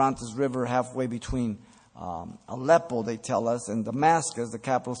city on the Orontes River, halfway between Aleppo, they tell us, and Damascus, the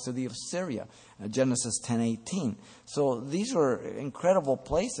capital city of Syria, Genesis 10:18. So these were incredible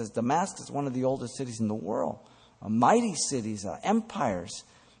places. Damascus, one of the oldest cities in the world, mighty cities, empires,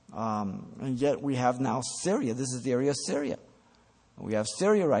 and yet we have now Syria. This is the area of Syria. We have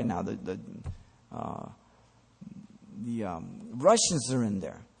Syria right now. The Russians are in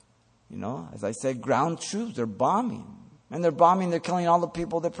there. You know, as I said, ground troops, they're bombing. And they're killing all the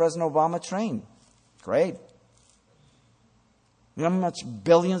people that President Obama trained. Great. You know how much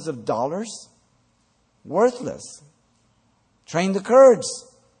billions of dollars? Worthless. Train the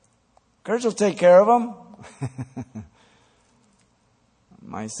Kurds. Kurds will take care of them.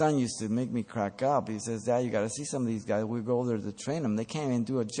 My son used to make me crack up. He says, Dad, you got to see some of these guys. We go over there to train them. They can't even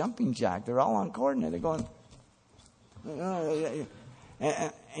do a jumping jack. They're all on coordinate. They're going... And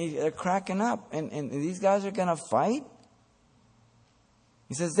they're cracking up. And these guys are going to fight?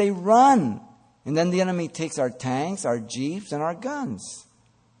 He says they run. And then the enemy takes our tanks, our jeeps, and our guns.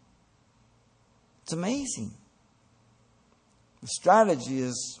 It's amazing. The strategy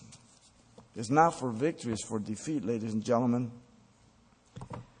is not for victory, it's for defeat, ladies and gentlemen.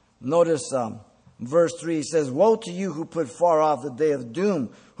 Notice verse 3, he says, Woe to you who put far off the day of doom,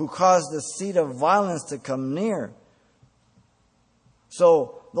 who caused the seat of violence to come near.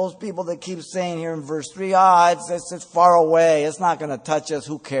 So those people that keep saying here in verse 3, it's far away, it's not going to touch us,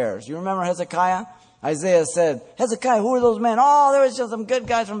 who cares? You remember Hezekiah? Isaiah said, Hezekiah, who are those men? Oh, there was just some good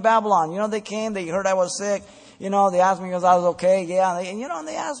guys from Babylon. You know, they came, they heard I was sick. You know, they asked me because I was okay. Yeah, and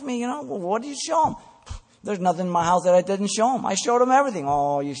they asked me, well, what did you show them? There's nothing in my house that I didn't show them. I showed them everything.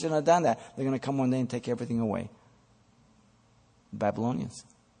 Oh, you shouldn't have done that. They're going to come one day and take everything away. Babylonians.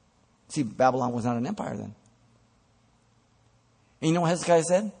 See, Babylon was not an empire then. And you know what Hezekiah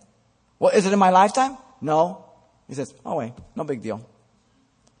said? Well, is it in my lifetime? No. He says, oh wait, no big deal.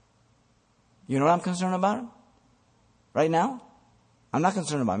 You know what I'm concerned about? Right now? I'm not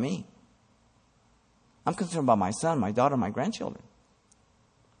concerned about me. I'm concerned about my son, my daughter, my grandchildren.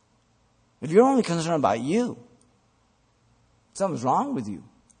 If you're only concerned about you, something's wrong with you.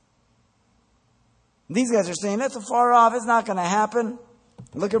 These guys are saying, that's far off, it's not going to happen.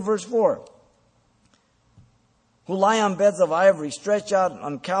 Look at verse 4. Who lie on beds of ivory, stretch out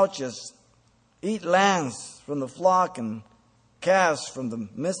on couches, eat lambs from the flock and calves from the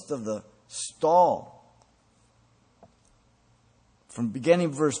midst of the stall. From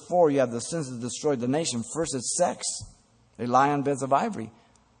beginning verse 4, you have the sins that destroyed the nation. First, it's sex. They lie on beds of ivory.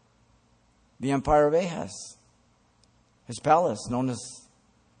 The empire of Ahaz, his palace, known as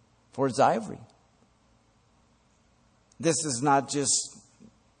for its ivory. This is not just,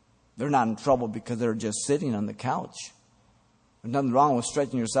 they're not in trouble because they're just sitting on the couch. There's nothing wrong with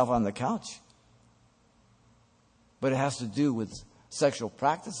stretching yourself on the couch. But it has to do with sexual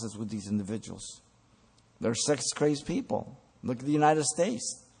practices with these individuals. They're sex-crazed people. Look at the United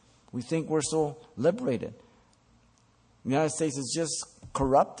States. We think we're so liberated. The United States is just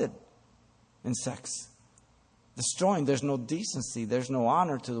corrupted in sex. Destroying. There's no decency. There's no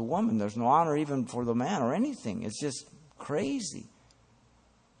honor to the woman. There's no honor even for the man or anything. It's just crazy.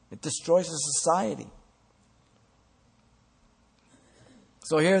 It destroys a society.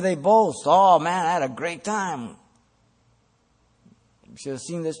 So here they boast. Oh, man, I had a great time. You should have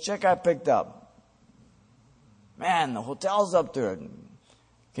seen this chick I picked up. Man, the hotel's up there.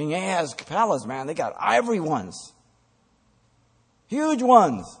 King Ahaz's palace, man, they got ivory ones. Huge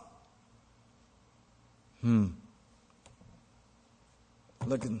ones. Look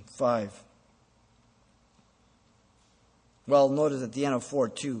at 5. Well, notice at the end of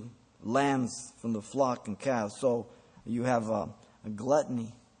 4:2, lambs from the flock and calves. So you have a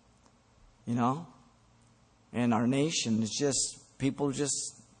gluttony, you know. In our nation, it's just, people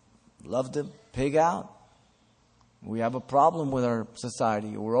just love to pig out. We have a problem with our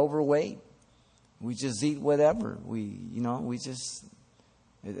society. We're overweight. We just eat whatever.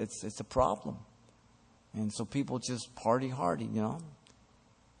 It's a problem. And so people just party hardy, you know.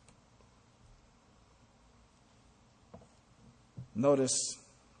 Notice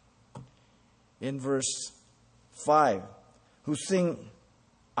in verse 5, who sing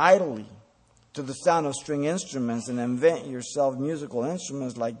idly to the sound of string instruments and invent yourself musical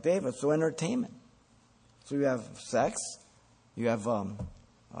instruments like David. So entertainment. So you have sex, you have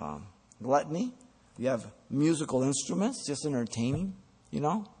gluttony, you have musical instruments, just entertaining, you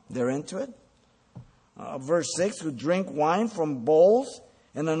know, they're into it. Verse 6, who drink wine from bowls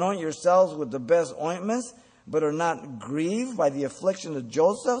and anoint yourselves with the best ointments, but are not grieved by the affliction of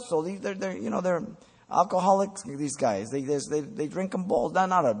Joseph. So they're alcoholics, these guys. They drink in bowls,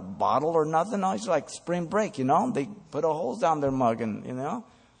 not a bottle or nothing. No, it's like spring break, you know. They put a hose down their mug and, you know,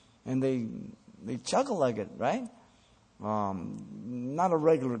 and they chug a like it, right? Not a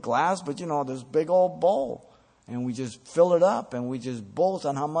regular glass, but, you know, this big old bowl. And we just fill it up and we just boast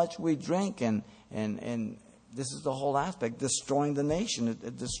on how much we drink. And this is the whole aspect, destroying the nation.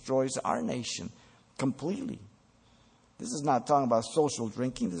 It destroys our nation completely. This is not talking about social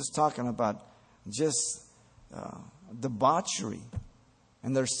drinking. This is talking about just debauchery.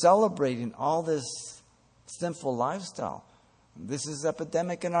 And they're celebrating all this sinful lifestyle. This is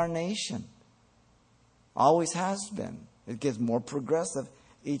epidemic in our nation. Always has been. It gets more progressive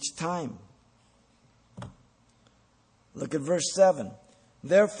each time. Look at verse 7.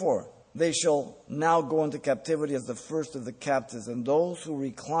 Therefore, they shall now go into captivity as the first of the captives, and those who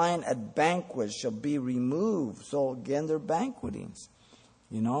recline at banquets shall be removed. So again, they're banquetings.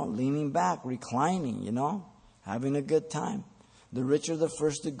 You know, leaning back, reclining, you know, having a good time. The rich are the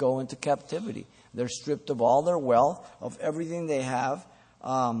first to go into captivity. They're stripped of all their wealth, of everything they have.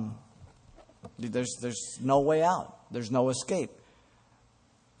 There's no way out. There's no escape.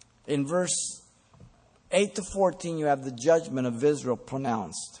 In verse 8 to 14, you have the judgment of Israel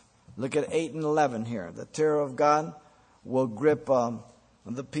pronounced. Look at 8 and 11 here. The terror of God will grip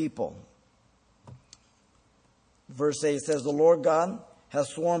the people. Verse 8 says, the Lord God has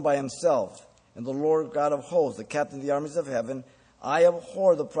sworn by himself, and the Lord God of hosts, the captain of the armies of heaven, I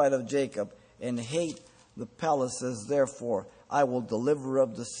abhor the pride of Jacob and hate the palaces. Therefore, I will deliver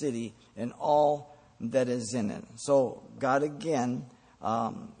up the city and all that is in it. So God again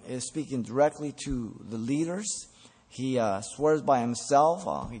is speaking directly to the leaders. He swears by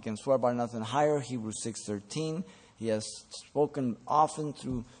himself. He can swear by nothing higher. Hebrews 6:13. He has spoken often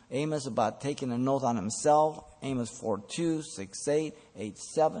through Amos about taking an oath on himself. Amos 4:2, 6:8,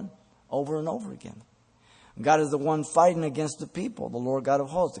 8:7, over and over again. God is the one fighting against the people. The Lord God of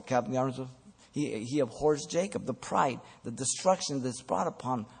hosts, the captain of the armies of He abhors Jacob, the pride, the destruction that's brought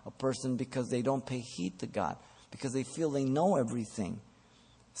upon a person because they don't pay heed to God, because they feel they know everything.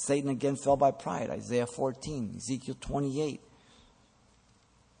 Satan again fell by pride. Isaiah 14, Ezekiel 28.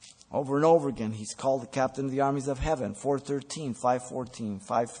 Over and over again, he's called the captain of the armies of heaven. 4:13, 5:14,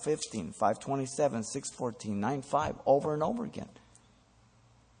 5:15, 5:27, 6:14, 9:5. Over and over again.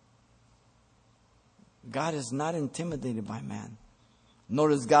 God is not intimidated by man.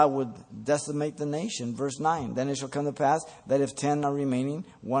 Notice God would decimate the nation. Verse 9. Then it shall come to pass that if 10 are remaining,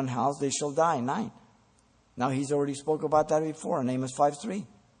 one house, they shall die. 9. Now he's already spoke about that before in Amos 5:3.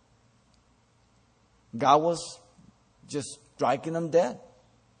 God was just striking them dead.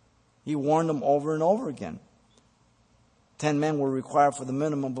 He warned them over and over again. 10 men were required for the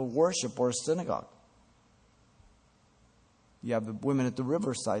minimum of worship or a synagogue. You have the women at the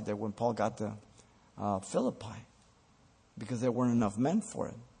riverside there when Paul got to Philippi, because there weren't enough men for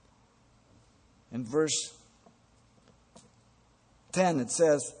it. In verse 10, it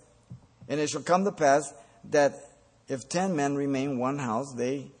says, and it shall come to pass that if 10 men remain in one house,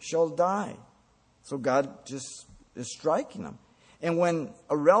 they shall die. So God just is striking them. And when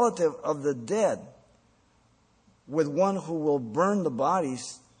a relative of the dead, with one who will burn the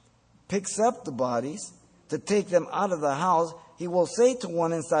bodies, picks up the bodies to take them out of the house, he will say to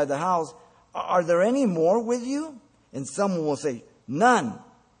one inside the house, are there any more with you? And someone will say, none.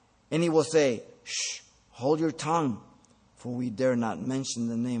 And he will say, shh, hold your tongue, for we dare not mention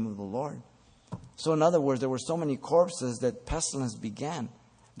the name of the Lord. So in other words, there were so many corpses that pestilence began.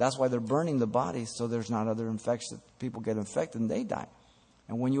 That's why they're burning the bodies, so there's not other infections. People get infected and they die.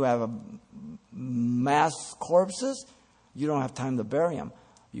 And when you have a mass corpses, you don't have time to bury them.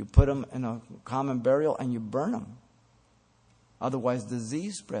 You put them in a common burial and you burn them. Otherwise,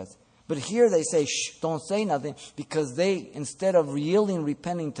 disease spreads. But here they say, shh, don't say nothing, because they, instead of yielding,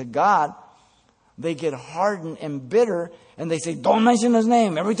 repenting to God, they get hardened and bitter, and they say, don't mention his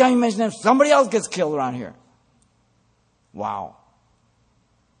name. Every time you mention him, somebody else gets killed around here. Wow.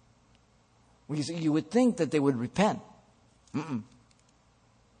 You would think that they would repent.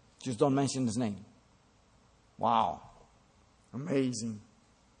 Just don't mention his name. Wow. Amazing.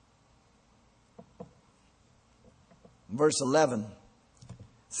 Verse 11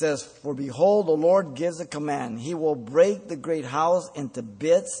 says, for behold, the Lord gives a command. He will break the great house into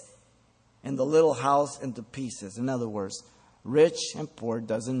bits and the little house into pieces. In other words, rich and poor,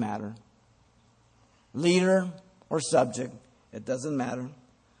 doesn't matter. Leader or subject, it doesn't matter.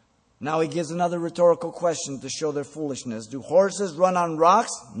 Now he gives another rhetorical question to show their foolishness. Do horses run on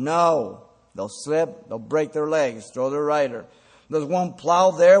rocks? No. They'll slip, they'll break their legs, throw their rider. Does one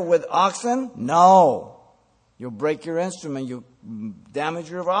plow there with oxen? No. You'll break your instrument, you'll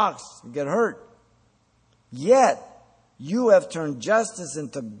damage your ox, you get hurt. Yet, you have turned justice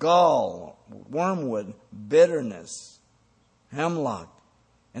into gall, wormwood, bitterness, hemlock,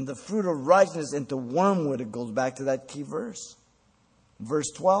 and the fruit of righteousness into wormwood. It goes back to that key verse. Verse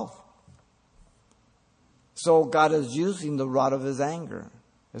 12. So God is using the rod of his anger,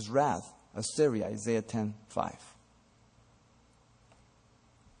 his wrath, Assyria, Isaiah 10:5.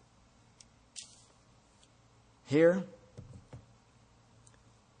 Here,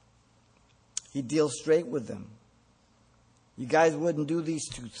 he deals straight with them. You guys wouldn't do these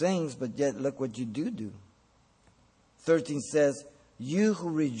two things, but yet look what you do. 13 says, you who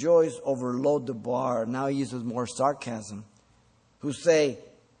rejoice over Lo-debar, now he uses more sarcasm, who say,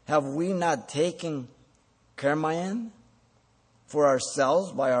 have we not taken Carmine for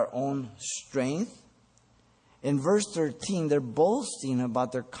ourselves by our own strength? In verse 13, they're boasting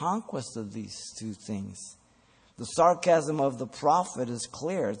about their conquest of these two things. The sarcasm of the prophet is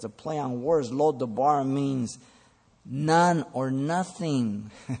clear. It's a play on words. Lo-debar means none or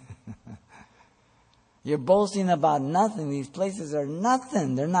nothing. You're boasting about nothing. These places are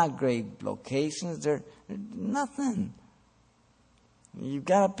nothing. They're not great locations. They're nothing. You've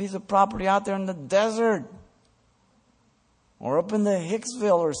got a piece of property out there in the desert. Or up in the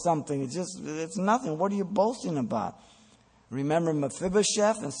Hicksville or something. It's nothing. What are you boasting about? Remember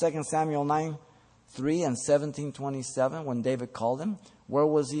Mephibosheth in 2 Samuel 9:3 and 17:27 when David called him? Where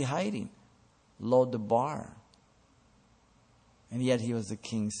was he hiding? Lo-debar. And yet he was the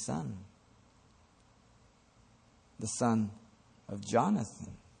king's son. The son of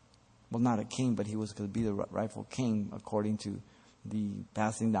Jonathan. Well, not a king, but he was going to be the rightful king according to the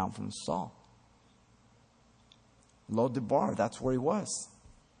passing down from Saul. Lo-debar, that's where he was.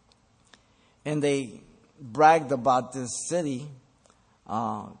 And they bragged about this city,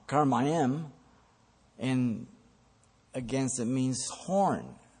 Carmaim, and against it means horn.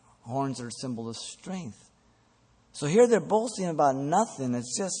 Horns are a symbol of strength. So here they're boasting about nothing.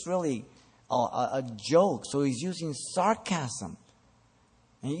 It's just really a joke. So he's using sarcasm.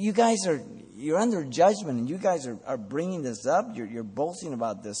 And you guys you're under judgment, and you guys are bringing this up. You're boasting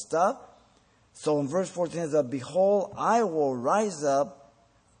about this stuff. So in verse 14 it says, behold, I will raise up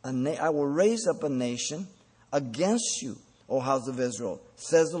a nation against you, O house of Israel,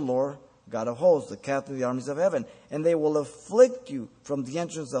 says the Lord God of hosts, the captain of the armies of heaven. And they will afflict you from the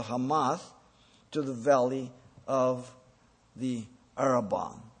entrance of Hamath to the valley of the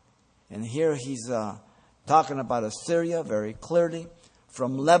Arabah. And here he's talking about Assyria very clearly.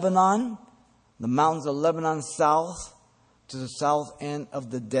 From Lebanon, the mountains of Lebanon south, to the south end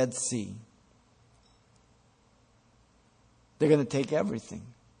of the Dead Sea. They're going to take everything.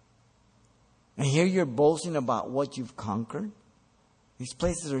 And here you're boasting about what you've conquered. These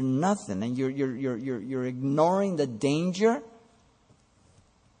places are nothing, and you're ignoring the danger.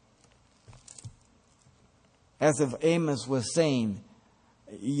 As if Amos was saying,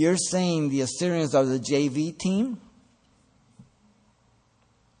 you're saying the Assyrians are the JV team?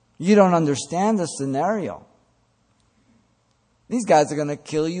 You don't understand the scenario. These guys are going to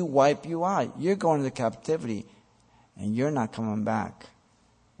kill you, wipe you out. You're going into captivity, and you're not coming back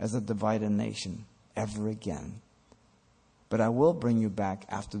as a divided nation ever again. But I will bring you back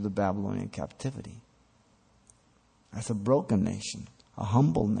after the Babylonian captivity as a broken nation, a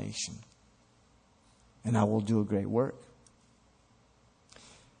humble nation. And I will do a great work.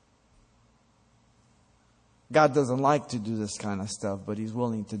 God doesn't like to do this kind of stuff, but He's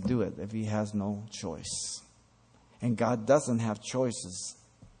willing to do it if He has no choice. And God doesn't have choices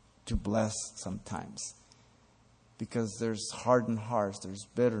to bless sometimes. Because there's hardened hearts, there's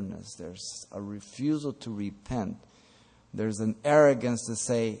bitterness, there's a refusal to repent. There's an arrogance to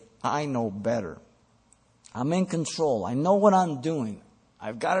say, I know better. I'm in control. I know what I'm doing.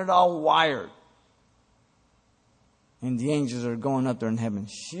 I've got it all wired. And the angels are going up there in heaven.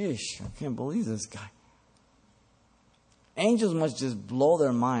 Sheesh, I can't believe this guy. Angels must just blow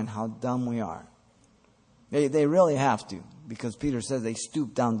their mind how dumb we are. They really have to. Because Peter says they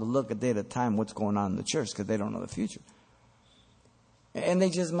stoop down to look a day at a time what's going on in the church because they don't know the future. And they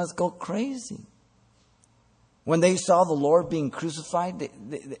just must go crazy. When they saw the Lord being crucified,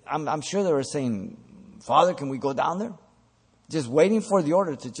 I'm sure they were saying, Father, can we go down there? Just waiting for the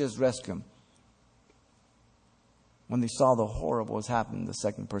order to just rescue Him. When they saw the horror of what was happening, the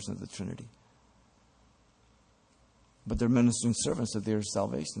second person of the Trinity. But they're ministering servants of their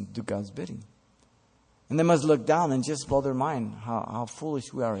salvation, do God's bidding. And they must look down and just blow their mind how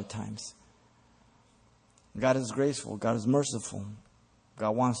foolish we are at times. God is graceful. God is merciful.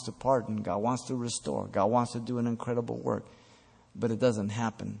 God wants to pardon. God wants to restore. God wants to do an incredible work. But it doesn't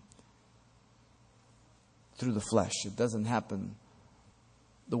happen through the flesh. It doesn't happen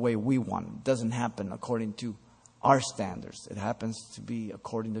the way we want it. It doesn't happen according to our standards. It happens to be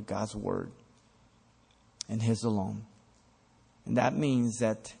according to God's Word and His alone. And that means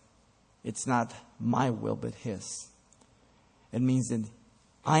that it's not my will but His. It means that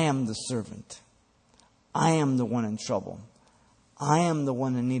I am the servant. I am the one in trouble. I am the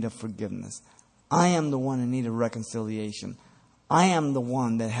one in need of forgiveness. I am the one in need of reconciliation. I am the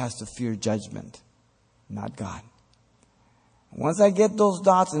one that has to fear judgment, not God. Once I get those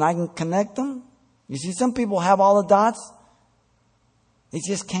dots and I can connect them, you see, some people have all the dots. They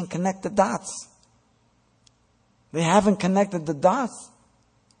just can't connect the dots. They haven't connected the dots.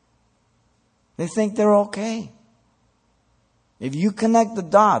 They think they're okay. If you connect the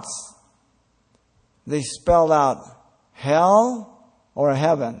dots, they spell out hell or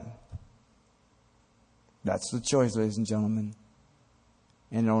heaven. That's the choice, ladies and gentlemen.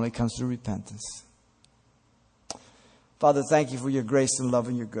 And it only comes through repentance. Father, thank you for your grace and love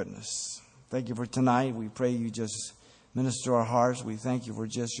and your goodness. Thank you for tonight. We pray you just minister our hearts. We thank you for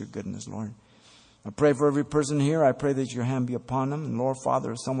just your goodness, Lord. I pray for every person here. I pray that your hand be upon them. And Lord,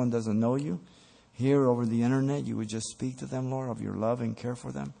 Father, if someone doesn't know you here over the internet, you would just speak to them, Lord, of your love and care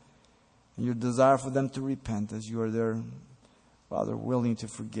for them. And your desire for them to repent as you are there, Father, willing to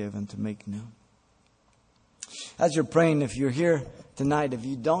forgive and to make new. As you're praying, if you're here tonight, if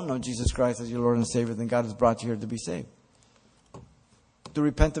you don't know Jesus Christ as your Lord and Savior, then God has brought you here to be saved. To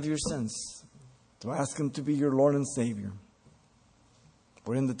repent of your sins. To ask Him to be your Lord and Savior.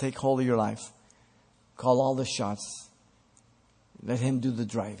 For Him to take hold of your life. Call all the shots. Let Him do the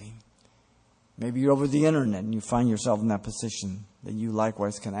driving. Maybe you're over the internet and you find yourself in that position. That you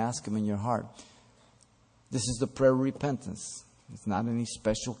likewise can ask Him in your heart. This is the prayer of repentance. It's not any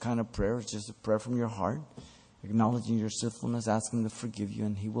special kind of prayer. It's just a prayer from your heart. Acknowledging your sinfulness, asking Him to forgive you.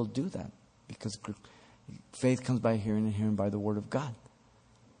 And He will do that. Because faith comes by hearing and hearing by the Word of God.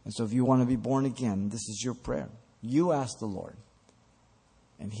 And so if you want to be born again, this is your prayer. You ask the Lord.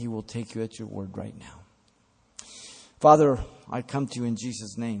 And He will take you at your word right now. Father, I come to you in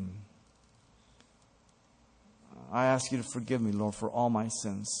Jesus' name. I ask you to forgive me, Lord, for all my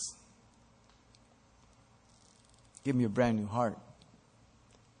sins. Give me a brand new heart.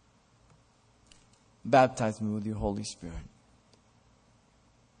 Baptize me with your Holy Spirit.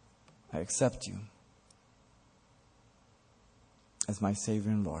 I accept you as my Savior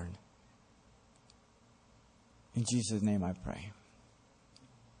and Lord. In Jesus' name I pray.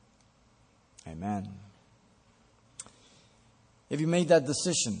 Amen. If you made that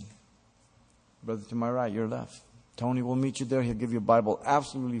decision, brother to my right, your left, Tony will meet you there. He'll give you a Bible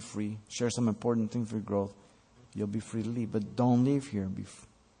absolutely free. Share some important things for your growth. You'll be free to leave. But don't leave here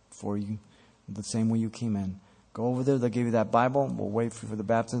before you the same way you came in. Go over there. They'll give you that Bible. We'll wait for the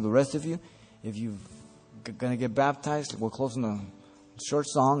baptism. The rest of you, if you're going to get baptized, we'll close in a short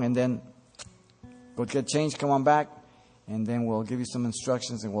song. And then go get changed. Come on back. And then we'll give you some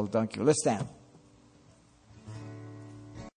instructions and we'll dunk you. Let's stand.